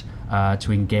reluctant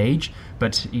to engage.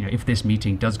 But if this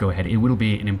meeting does go ahead, it will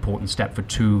be an important step for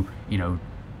two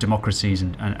democracies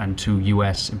and two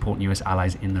important US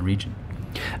allies in the region.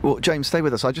 Well, James, stay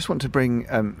with us. I just want to bring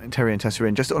Terry and Tessa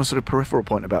in just on a sort of peripheral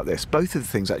point about this. Both of the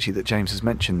things actually that James has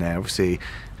mentioned there, obviously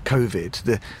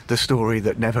COVID, the story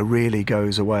that never really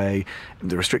goes away,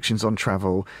 the restrictions on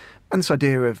travel, and this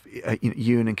idea of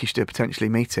Yoon and Kishida potentially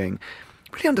meeting,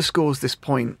 really underscores this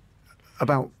point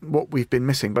about what we've been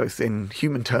missing, both in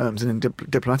human terms and in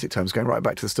diplomatic terms, going right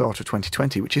back to the start of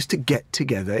 2020, which is to get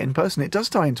together in person. It does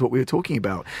tie into what we were talking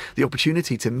about, the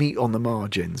opportunity to meet on the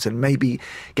margins and maybe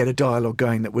get a dialogue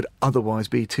going that would otherwise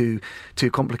be too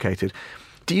complicated.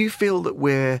 Do you feel that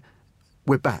we're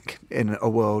back in a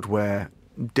world where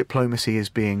diplomacy is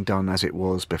being done as it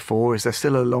was before? Is there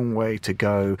still a long way to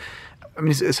go? I mean,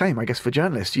 it's the same, I guess, for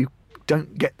journalists. You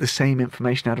don't get the same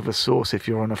information out of a source if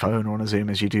you're on a phone or on a Zoom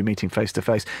as you do meeting face to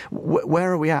face.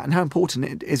 Where are we at, and how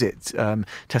important is it,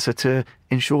 Tessa, to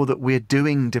ensure that we're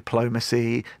doing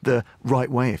diplomacy the right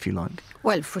way, if you like?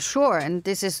 Well, for sure, and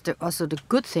this is also the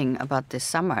good thing about this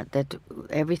summer, that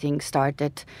everything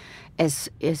started as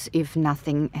if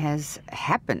nothing has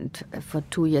happened for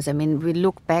 2 years. I mean, we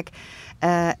look back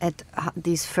at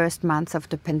these first months of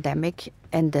the pandemic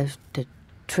and the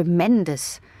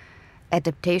tremendous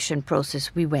adaptation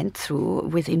process we went through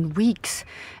within weeks,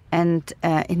 and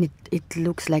it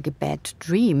looks like a bad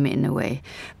dream in a way.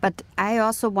 But I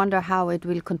also wonder how it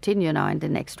will continue now in the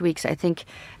next weeks. I think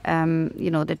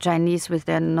the Chinese with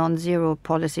their non-zero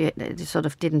policy sort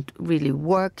of didn't really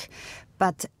work.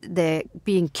 But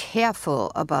being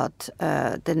careful about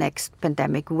the next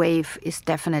pandemic wave is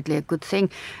definitely a good thing.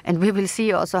 And we will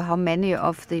see also how many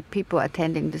of the people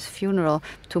attending this funeral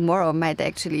tomorrow might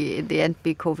actually, in the end,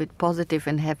 be COVID positive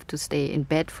and have to stay in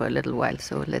bed for a little while.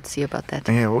 So let's see about that.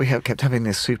 Yeah, well, we kept having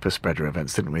these super spreader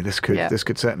events, didn't we? This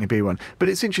could certainly be one. But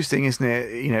it's interesting, isn't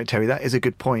it? Terry, that is a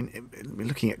good point.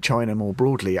 Looking at China more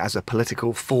broadly as a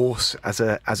political force, as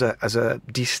a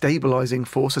destabilising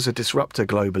force, as a disruptor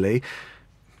globally.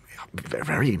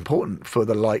 Very important for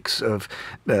the likes of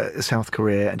South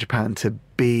Korea and Japan to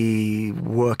be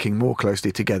working more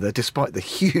closely together, despite the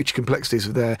huge complexities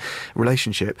of their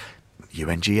relationship.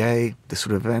 UNGA, this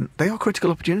sort of event, they are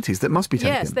critical opportunities that must be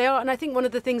taken. Yes, they are. And I think one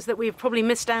of the things that we've probably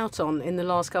missed out on in the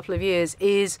last couple of years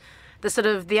is the sort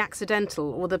of the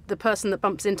accidental, or the person that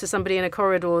bumps into somebody in a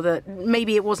corridor that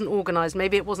maybe it wasn't organised,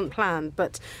 maybe it wasn't planned,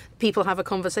 but people have a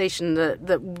conversation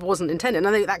that wasn't intended. And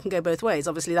I think that can go both ways.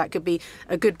 Obviously, that could be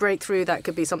a good breakthrough, that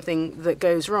could be something that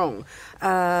goes wrong.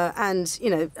 And,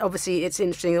 obviously it's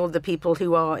interesting, all the people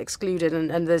who are excluded,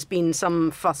 and there's been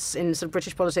some fuss in sort of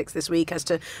British politics this week as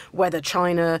to whether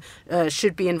China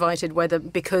should be invited,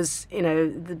 because,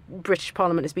 the British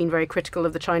Parliament has been very critical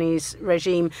of the Chinese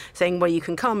regime, saying, well, you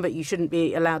can come, but you shouldn't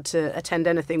be allowed to attend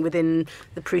anything within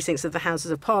the precincts of the Houses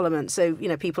of Parliament. So,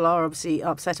 people are obviously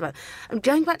upset about it. And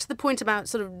going back to the point about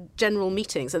sort of general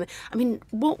meetings, and I mean,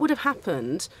 what would have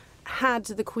happened had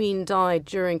the Queen died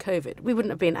during COVID? We wouldn't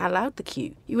have been allowed the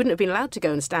queue. You wouldn't have been allowed to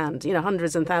go and stand,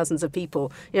 hundreds and thousands of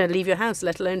people, leave your house,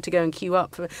 let alone to go and queue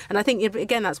up. And I think,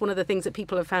 again, that's one of the things that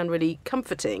people have found really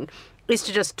comforting, is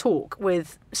to just talk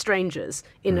with strangers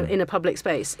in a public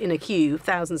space, in a queue,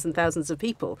 thousands and thousands of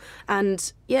people.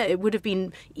 And, it would have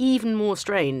been even more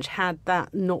strange had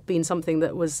that not been something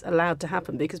that was allowed to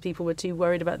happen, because people were too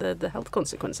worried about the health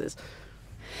consequences.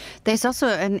 There's also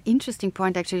an interesting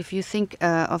point, actually, if you think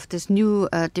of this new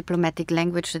diplomatic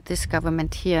language that this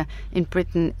government here in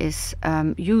Britain is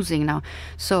using now.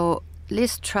 So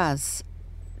Liz Truss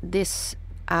this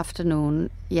afternoon,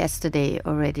 yesterday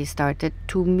already, started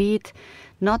to meet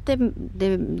not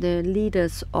the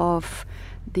leaders of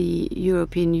the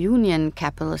European Union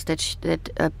capitals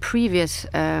that previous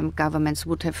governments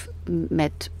would have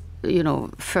met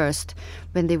first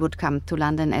when they would come to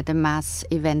London at a mass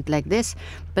event like this.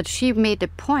 But she made a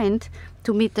point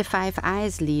to meet the Five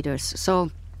Eyes leaders. So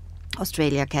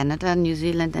Australia, Canada, New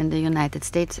Zealand and the United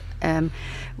States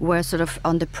were sort of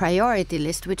on the priority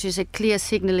list, which is a clear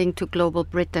signaling to global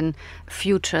Britain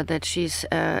future that she's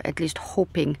at least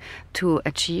hoping to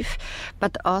achieve.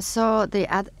 But also the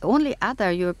only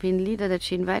other European leader that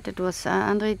she invited was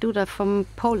Andrzej Duda from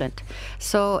Poland.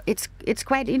 So it's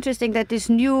quite interesting that this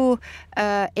new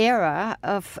era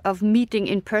of meeting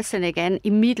in person again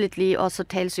immediately also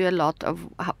tells you a lot of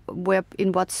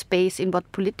in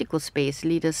what political space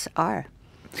leaders are.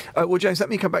 Well, James, let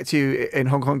me come back to you in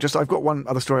Hong Kong. I've got one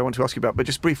other story I want to ask you about, but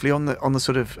just briefly on the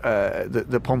sort of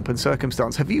the pomp and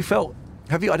circumstance. Have you felt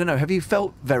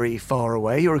very far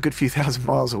away? You're a good few thousand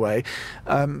miles away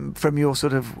from your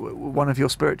sort of one of your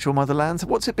spiritual motherlands.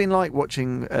 What's it been like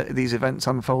watching these events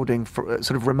unfolding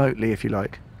sort of remotely, if you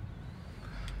like?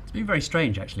 It's been very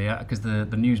strange, actually, because the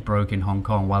news broke in Hong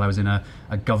Kong while I was in a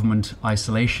government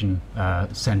isolation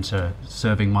centre,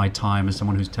 serving my time as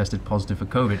someone who's tested positive for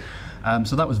COVID.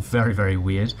 So that was very, very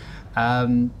weird.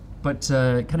 But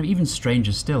kind of even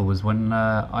stranger still was when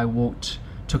I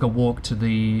took a walk to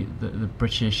the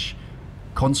British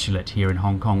consulate here in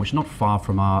Hong Kong, which is not far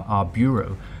from our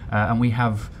bureau, and we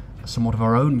have somewhat of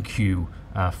our own queue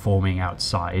forming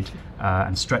outside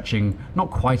and stretching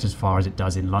not quite as far as it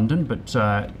does in London, but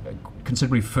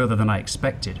considerably further than I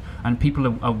expected. And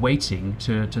people are waiting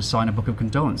to sign a book of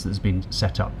condolence that's been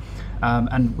set up.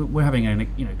 And we're having an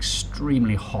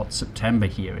extremely hot September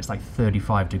here. It's like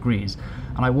 35 degrees.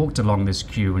 And I walked along this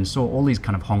queue and saw all these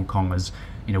kind of Hong Kongers,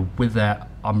 with their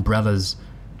umbrellas,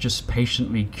 just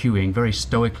patiently queuing very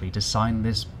stoically to sign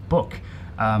this book.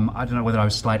 I don't know whether I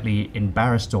was slightly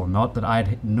embarrassed or not, that I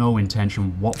had no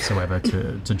intention whatsoever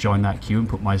to join that queue and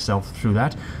put myself through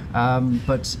that.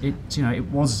 But it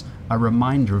was a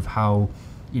reminder of how,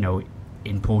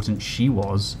 important she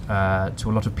was to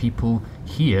a lot of people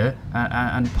here,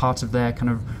 and part of their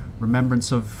kind of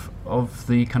remembrance of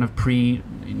the kind of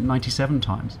pre-97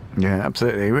 times. Yeah,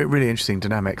 absolutely. Really interesting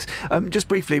dynamics. Just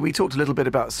briefly, we talked a little bit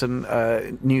about some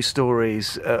news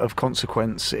stories of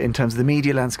consequence in terms of the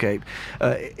media landscape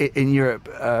in Europe,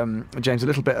 James, a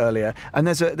little bit earlier. And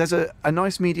there's a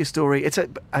nice media story. It's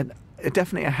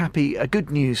definitely a good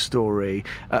news story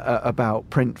about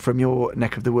print from your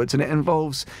neck of the woods, and it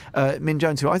involves Min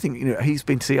Jones, who I think he's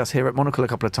been to see us here at Monocle a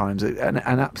couple of times, an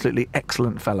absolutely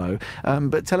excellent fellow.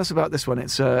 But tell us about this one.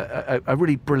 It's a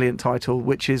really brilliant title,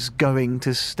 which is going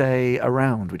to stay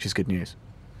around, which is good news.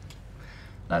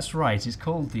 That's right. It's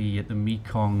called the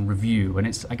Mekong Review,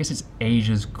 and I guess it's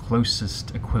Asia's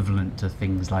closest equivalent to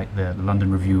things like the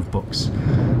London Review of Books.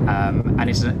 And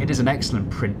it is an excellent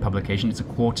print publication. It's a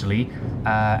quarterly,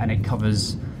 and it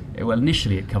covers. Well,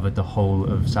 initially it covered the whole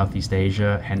of Southeast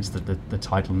Asia, hence the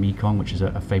title Mekong, which is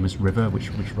a famous river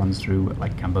which runs through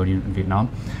like Cambodia and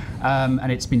Vietnam. And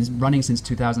it's been running since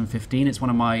 2015. It's one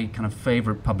of my kind of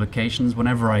favorite publications.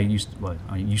 Whenever I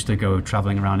used to go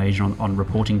traveling around Asia on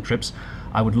reporting trips,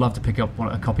 I would love to pick up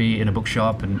a copy in a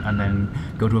bookshop and then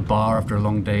go to a bar after a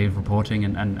long day of reporting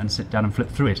and sit down and flip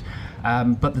through it.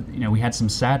 But we had some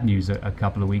sad news a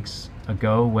couple of weeks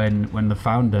ago when the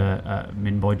founder,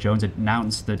 Min Boy-Jones,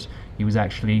 announced that he was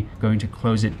actually going to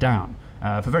close it down.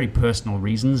 For very personal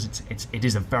reasons. It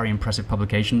is a very impressive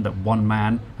publication that one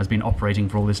man has been operating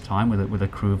for all this time with a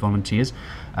crew of volunteers.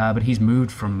 But he's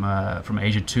moved from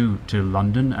Asia to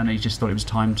London, and he just thought it was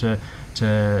time to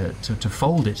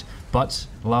fold it. But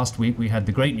last week we had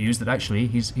the great news that actually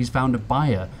he's found a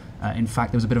buyer. In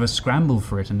fact, there was a bit of a scramble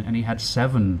for it, and he had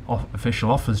 7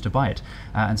 official offers to buy it.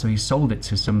 And so he sold it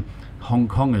to some Hong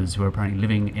Kongers who are apparently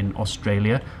living in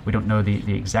Australia. We don't know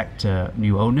the exact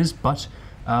new owners, but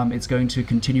it's going to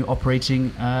continue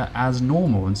operating as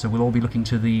normal, and so we'll all be looking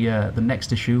to the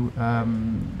next issue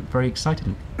very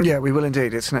excitedly. Yeah, we will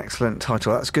indeed. It's an excellent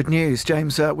title. That's good news,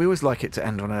 James. We always like it to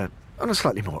end on a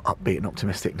slightly more upbeat and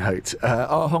optimistic note.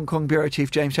 Our Hong Kong Bureau Chief,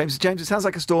 James Chambers. James, it sounds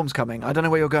like a storm's coming. I don't know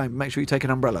where you're going, but make sure you take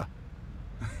an umbrella.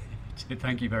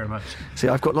 Thank you very much. See,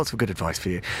 I've got lots of good advice for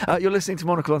you. You're listening to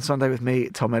Monocle on Sunday with me,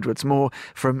 Tom Edwards. More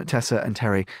from Tessa and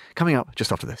Terry coming up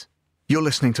just after this. You're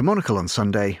listening to Monocle on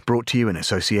Sunday, brought to you in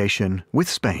association with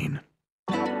Spain.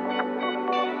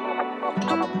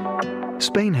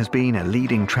 Spain has been a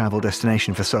leading travel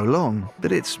destination for so long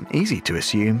that it's easy to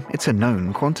assume it's a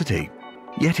known quantity.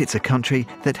 Yet it's a country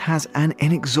that has an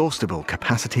inexhaustible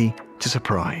capacity to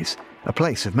surprise, a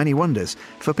place of many wonders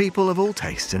for people of all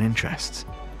tastes and interests.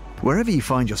 Wherever you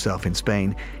find yourself in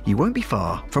Spain, you won't be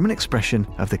far from an expression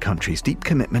of the country's deep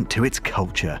commitment to its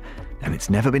culture, and it's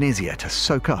never been easier to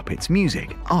soak up its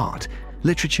music, art,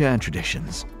 literature and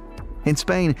traditions. In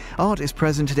Spain, art is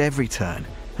present at every turn,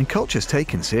 and culture's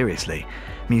taken seriously.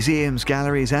 Museums,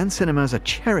 galleries and cinemas are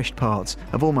cherished parts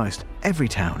of almost every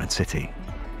town and city.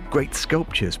 Great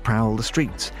sculptures prowl the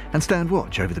streets and stand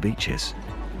watch over the beaches.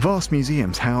 Vast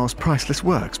museums house priceless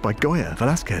works by Goya,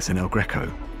 Velázquez and El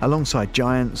Greco. Alongside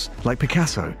giants like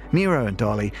Picasso, Miro and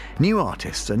Dali, new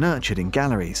artists are nurtured in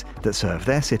galleries that serve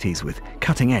their cities with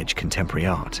cutting-edge contemporary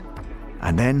art.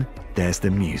 And then there's the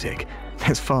music.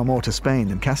 There's far more to Spain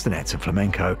than castanets and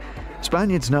flamenco.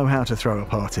 Spaniards know how to throw a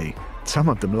party. Some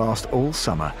of them last all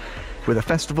summer. With a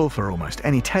festival for almost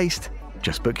any taste,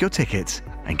 just book your tickets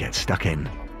and get stuck in.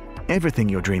 Everything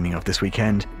you're dreaming of this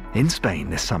weekend in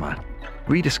Spain this summer.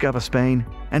 Rediscover Spain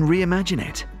and reimagine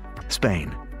it.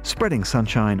 Spain, spreading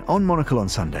sunshine on Monocle on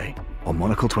Sunday, on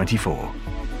Monocle 24.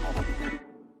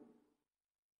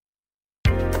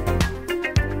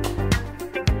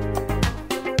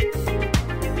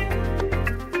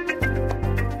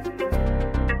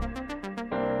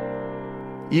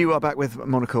 You are back with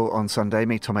Monocle on Sunday.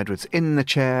 Me, Tom Edwards, in the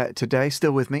chair today.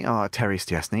 Still with me are Terry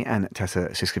Stiasny and Tessa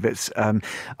Szyszkiewicz.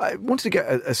 I wanted to get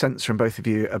a sense from both of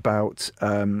you about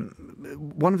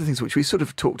one of the things which we sort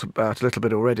of talked about a little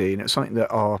bit already, and it's something that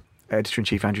our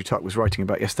Editor-in-Chief Andrew Tuck was writing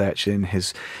about yesterday, actually, in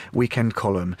his weekend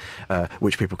column,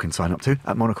 which people can sign up to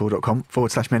at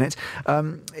monocle.com/minute.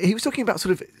 He was talking about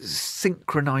sort of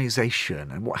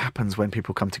synchronisation and what happens when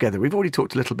people come together. We've already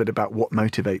talked a little bit about what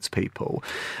motivates people.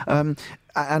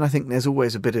 And I think there's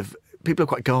always a bit of... People are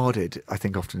quite guarded, I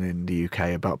think, often in the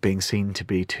UK about being seen to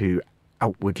be too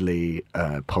outwardly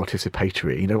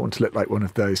participatory. You don't want to look like one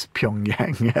of those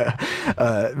Pyongyang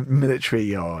military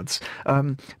yards.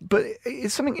 But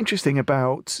it's something interesting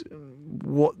about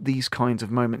what these kinds of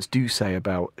moments do say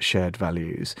about shared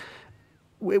values.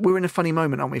 We're in a funny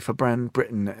moment, aren't we, for brand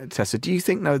Britain, Tessa? Do you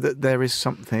think, though, that there is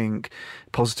something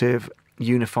positive,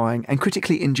 unifying and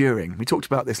critically enduring? We talked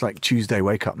about this like Tuesday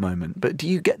wake-up moment, but do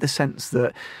you get the sense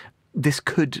that this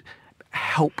could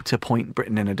help to point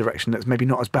Britain in a direction that's maybe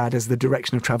not as bad as the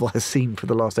direction of travel has seemed for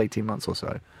the last 18 months or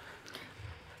so?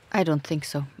 I don't think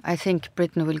so. I think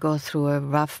Britain will go through a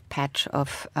rough patch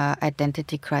of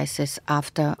identity crisis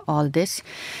after all this.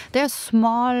 There are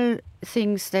small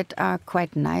things that are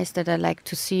quite nice that I like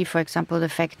to see. For example, the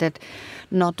fact that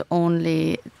not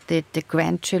only did the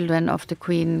grandchildren of the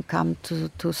Queen come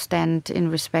to stand in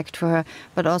respect for her,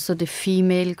 but also the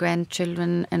female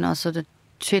grandchildren and also the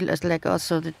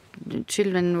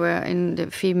children were in the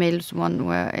females one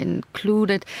were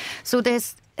included. So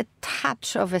there's a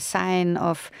touch of a sign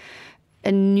of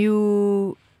a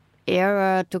new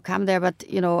era to come there. But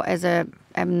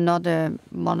I'm not a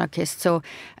monarchist, so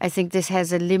I think this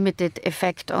has a limited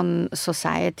effect on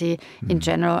society in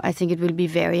general. I think it will be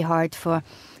very hard for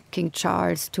King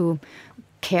Charles to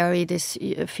carry this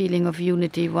feeling of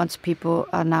unity once people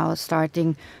are now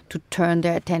starting to turn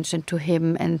their attention to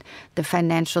him and the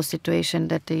financial situation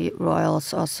that the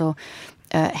royals also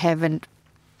have. And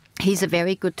he's a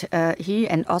very good, he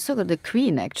and also the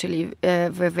Queen actually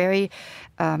were very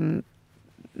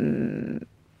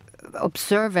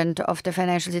observant of the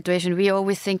financial situation. We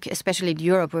always think, especially in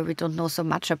Europe, where we don't know so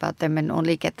much about them and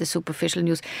only get the superficial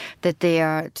news, that they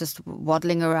are just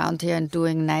waddling around here and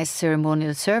doing nice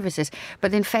ceremonial services.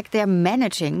 But in fact, they are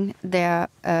managing their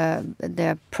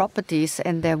properties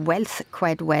and their wealth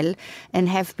quite well, and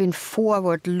have been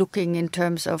forward-looking in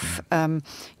terms of,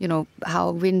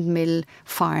 how windmill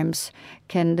farms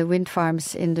the wind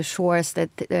farms in the shores that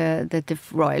the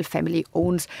royal family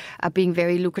owns are being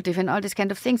very lucrative and all these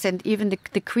kind of things. And even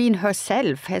the Queen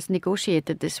herself has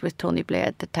negotiated this with Tony Blair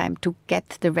at the time to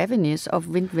get the revenues of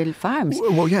windmill farms.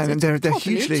 Well, yeah, so and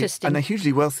they're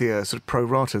hugely wealthier, sort of pro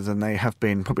rata, than they have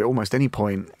been probably almost any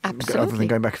point, other than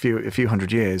going back a few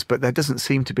hundred years. But there doesn't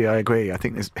seem to be, I agree, I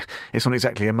think it's not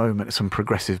exactly a moment, some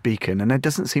progressive beacon, and there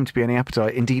doesn't seem to be any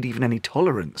appetite, indeed even any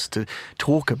tolerance, to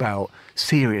talk about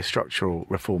serious structural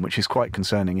reform, which is quite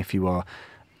concerning if you are,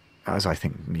 as I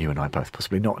think you and I both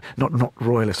possibly, not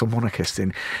royalists or monarchists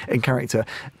in character.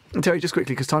 And Terry, just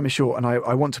quickly, because time is short, and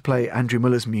I want to play Andrew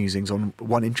Muller's musings on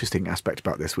one interesting aspect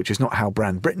about this, which is not how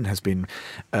Brand Britain has been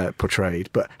portrayed,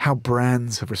 but how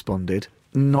brands have responded.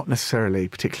 Not necessarily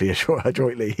particularly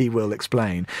adroitly, he will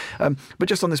explain. But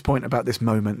just on this point about this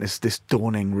moment, this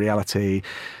dawning reality,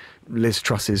 Liz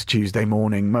Truss's Tuesday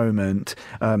morning moment.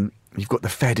 You've got the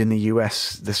Fed in the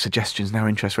US, the suggestions now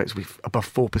interest rates will be above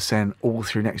 4% all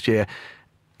through next year.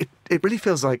 It really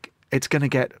feels like it's going to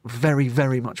get very,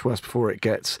 very much worse before it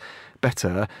gets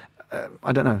better.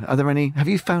 I don't know. Have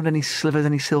you found any slivers,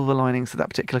 any silver linings to that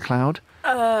particular cloud?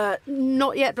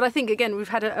 Not yet, but I think, again, we've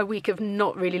had a week of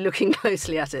not really looking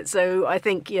closely at it. So I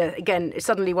think, again,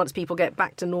 suddenly once people get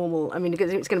back to normal, I mean,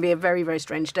 it's going to be a very, very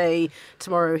strange day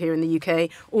tomorrow here in the UK.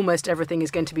 Almost everything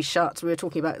is going to be shut. We were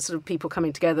talking about sort of people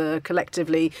coming together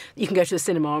collectively. You can go to the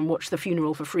cinema and watch the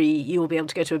funeral for free. You will be able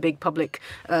to go to a big public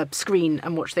screen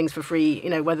and watch things for free.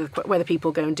 Whether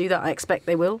people go and do that, I expect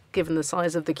they will, given the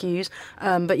size of the queues.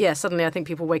 But yeah, suddenly I think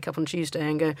people wake up on Tuesday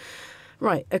and go,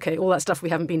 right, OK, all that stuff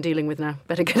we haven't been dealing with now.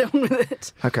 Better get on with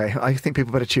it. OK, I think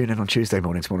people better tune in on Tuesday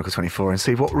morning to Monocle 24 and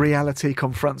see what reality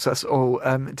confronts us all.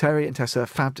 Terry and Tessa,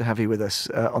 fab to have you with us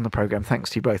on the programme.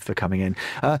 Thanks to you both for coming in.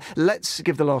 Let's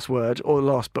give the last word, or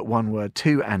last but one word,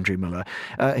 to Andrew Muller.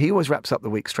 He always wraps up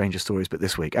the week's Stranger Stories, but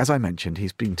this week, as I mentioned,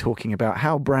 he's been talking about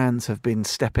how brands have been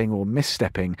stepping or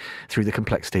misstepping through the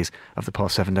complexities of the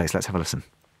past 7 days. Let's have a listen.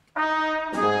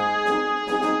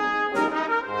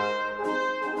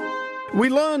 We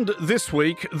learned this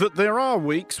week that there are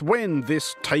weeks when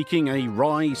this taking a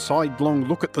wry, sidelong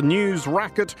look at the news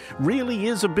racket really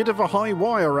is a bit of a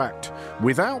high-wire act,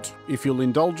 without, if you'll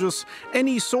indulge us,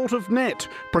 any sort of net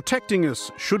protecting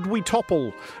us should we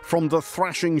topple from the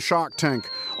thrashing shark tank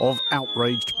of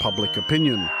outraged public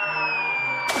opinion.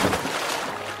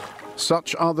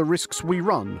 Such are the risks we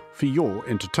run for your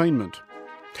entertainment.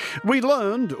 We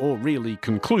learned, or really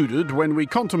concluded, when we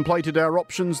contemplated our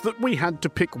options that we had to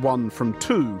pick one from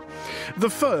two. The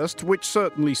first, which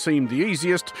certainly seemed the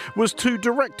easiest, was to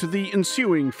direct the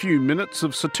ensuing few minutes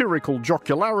of satirical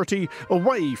jocularity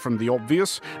away from the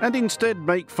obvious and instead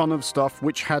make fun of stuff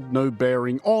which had no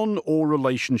bearing on or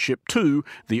relationship to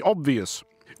the obvious.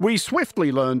 We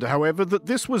swiftly learned, however, that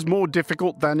this was more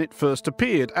difficult than it first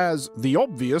appeared, as the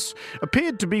obvious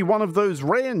appeared to be one of those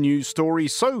rare news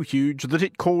stories so huge that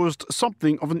it caused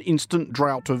something of an instant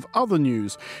drought of other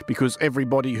news, because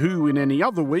everybody who in any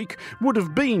other week would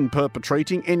have been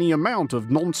perpetrating any amount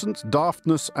of nonsense,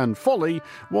 daftness and folly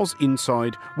was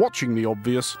inside watching the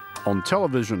obvious on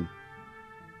television.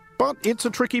 But it's a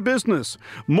tricky business.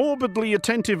 Morbidly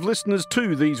attentive listeners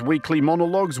to these weekly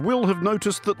monologues will have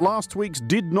noticed that last week's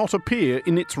did not appear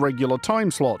in its regular time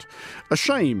slot. A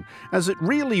shame, as it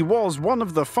really was one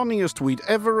of the funniest we'd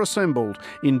ever assembled.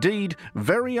 Indeed,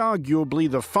 very arguably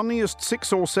the funniest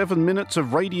 6 or 7 minutes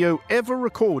of radio ever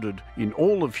recorded in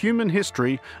all of human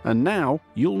history, and now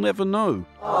you'll never know.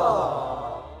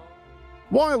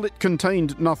 While it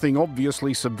contained nothing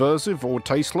obviously subversive or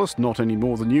tasteless, not any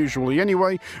more than usually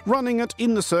anyway, running it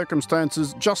in the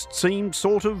circumstances just seemed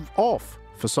sort of off.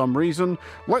 For some reason,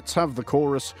 let's have the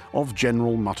chorus of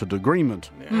general muttered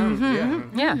agreement. The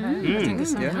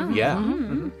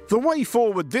way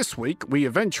forward this week, we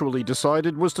eventually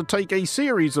decided, was to take a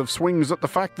series of swings at the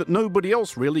fact that nobody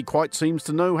else really quite seems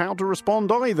to know how to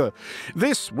respond either.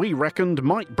 This, we reckoned,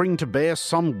 might bring to bear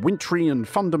some wintry and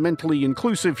fundamentally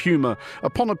inclusive humour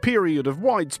upon a period of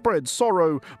widespread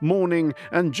sorrow, mourning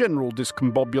and general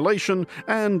discombobulation,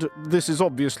 and, this is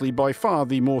obviously by far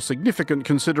the more significant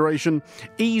consideration,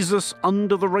 ease us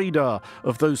under the radar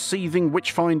of those seething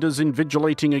witch-finders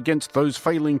invigilating against those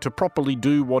failing to properly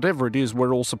do whatever it is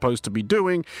we're all supposed to be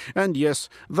doing. And yes,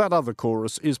 that other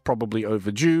chorus is probably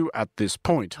overdue at this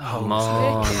point. Come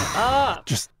on.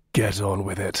 Just get on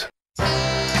with it.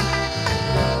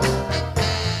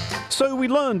 So we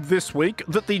learned this week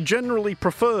that the generally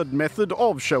preferred method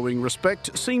of showing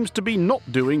respect seems to be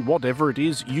not doing whatever it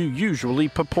is you usually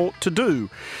purport to do.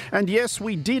 And yes,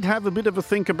 we did have a bit of a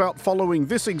think about following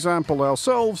this example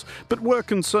ourselves, but were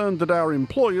concerned that our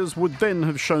employers would then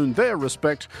have shown their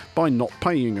respect by not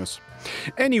paying us.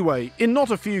 Anyway, in not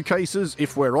a few cases,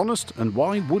 if we're honest, and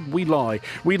why would we lie,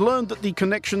 we learned that the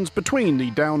connections between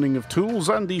the downing of tools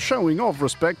and the showing of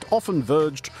respect often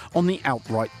verged on the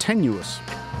outright tenuous.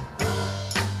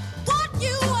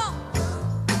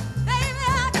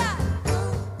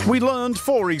 We learned,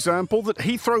 for example, that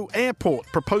Heathrow Airport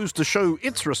proposed to show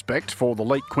its respect for the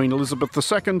late Queen Elizabeth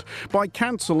II by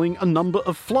cancelling a number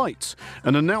of flights,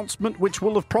 an announcement which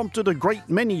will have prompted a great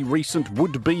many recent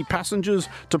would-be passengers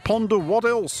to ponder what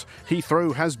else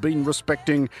Heathrow has been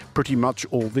respecting pretty much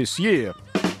all this year.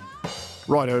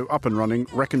 Righto, up and running,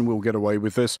 reckon we'll get away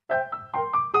with this.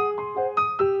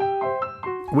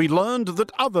 We learned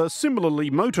that other similarly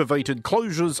motivated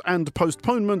closures and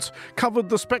postponements covered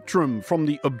the spectrum from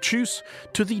the obtuse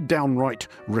to the downright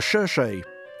recherché.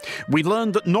 We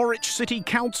learned that Norwich City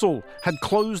Council had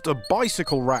closed a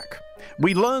bicycle rack.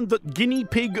 We learned that Guinea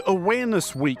Pig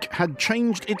Awareness Week had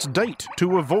changed its date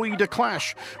to avoid a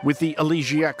clash with the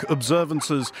elegiac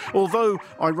observances, although,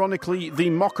 ironically, the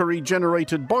mockery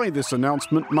generated by this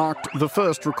announcement marked the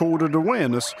first recorded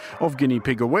awareness of Guinea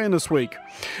Pig Awareness Week.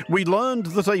 We learned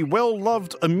that a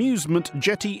well-loved amusement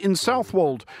jetty in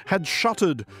Southwold had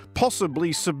shuttered,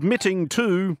 possibly submitting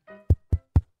to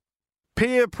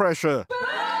peer pressure.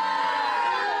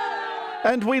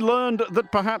 And we learned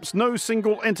that perhaps no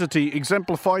single entity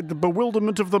exemplified the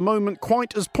bewilderment of the moment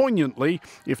quite as poignantly,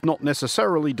 if not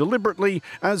necessarily deliberately,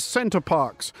 as Center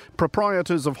Parcs,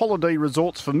 proprietors of holiday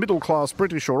resorts for middle-class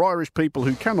British or Irish people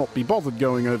who cannot be bothered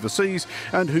going overseas,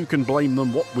 and who can blame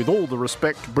them what with all the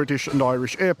respect British and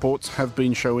Irish airports have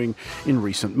been showing in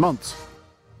recent months.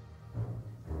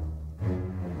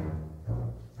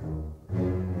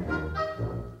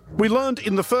 We learned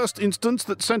in the first instance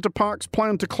that Center Parcs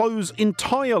plan to close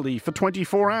entirely for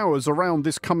 24 hours around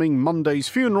this coming Monday's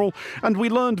funeral, and we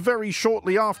learned very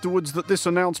shortly afterwards that this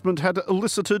announcement had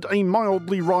elicited a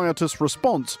mildly riotous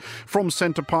response from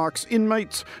Center Parcs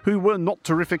inmates who were not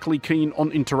terrifically keen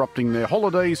on interrupting their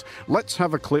holidays. Let's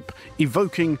have a clip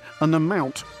evoking an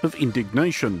amount of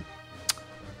indignation.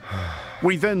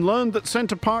 We then learned that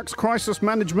Center Parcs' Crisis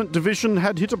Management Division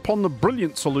had hit upon the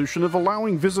brilliant solution of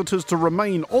allowing visitors to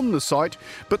remain on the site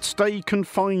but stay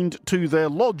confined to their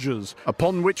lodges,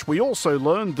 upon which we also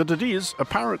learned that it is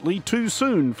apparently too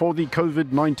soon for the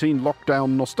COVID-19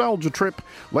 lockdown nostalgia trip.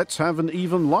 Let's have an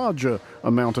even larger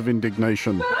amount of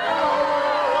indignation.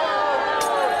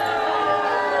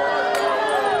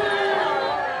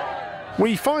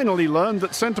 We finally learned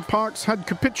that Center Parcs had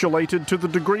capitulated to the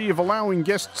degree of allowing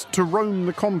guests to roam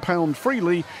the compound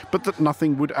freely, but that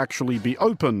nothing would actually be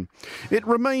open. It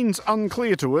remains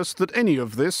unclear to us that any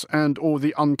of this, and or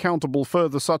the uncountable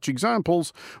further such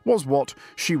examples, was what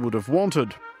she would have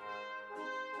wanted.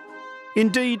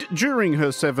 Indeed, during her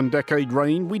 7-decade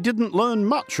reign, we didn't learn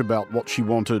much about what she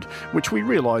wanted, which we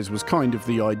realise was kind of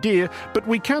the idea, but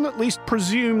we can at least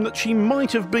presume that she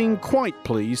might have been quite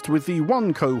pleased with the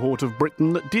one cohort of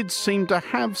Britain that did seem to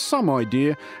have some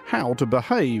idea how to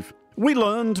behave. We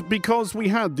learned, because we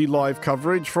had the live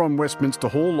coverage from Westminster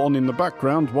Hall on in the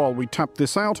background while we tapped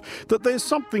this out, that there's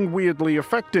something weirdly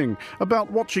affecting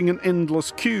about watching an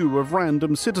endless queue of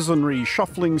random citizenry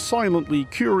shuffling silently,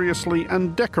 curiously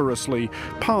and decorously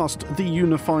past the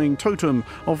unifying totem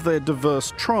of their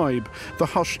diverse tribe, the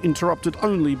hush interrupted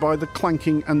only by the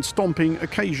clanking and stomping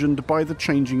occasioned by the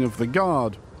changing of the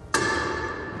guard.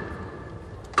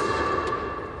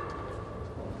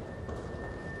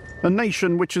 A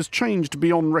nation which has changed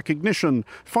beyond recognition,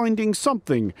 finding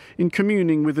something in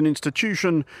communing with an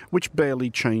institution which barely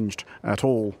changed at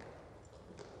all.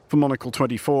 For Monocle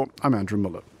 24, I'm Andrew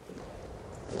Muller.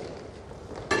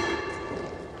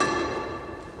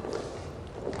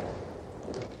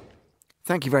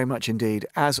 Thank you very much indeed,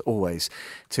 as always,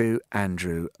 to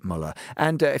Andrew Muller.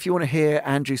 And if you want to hear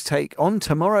Andrew's take on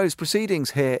tomorrow's proceedings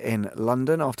here in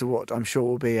London, after what I'm sure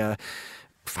will be a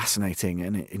fascinating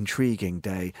and intriguing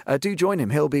day. Do join him.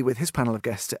 He'll be with his panel of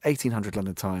guests at 1800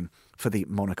 London time for the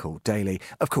Monocle Daily.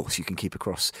 Of course, you can keep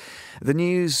across the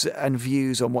news and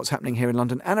views on what's happening here in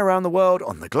London and around the world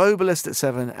on The Globalist at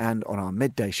 7 and on our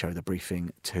midday show, The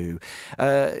Briefing 2.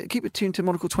 Keep it tuned to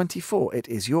Monocle 24. It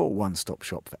is your one-stop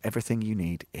shop for everything you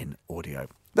need in audio.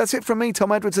 That's it from me,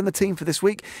 Tom Edwards, and the team for this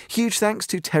week. Huge thanks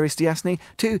to Terry Stiasny,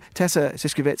 to Tessa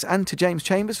Siskowitz and to James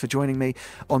Chambers for joining me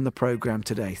on the programme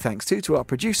today. Thanks too to our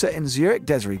producer in Zurich,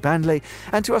 Desiree Bandley,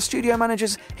 and to our studio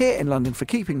managers here in London for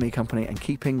keeping me company and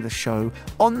keeping the show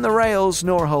on the rails,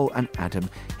 Nora Hole and Adam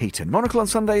Heaton. Monocle on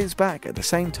Sunday is back at the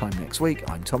same time next week.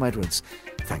 I'm Tom Edwards.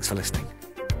 Thanks for listening.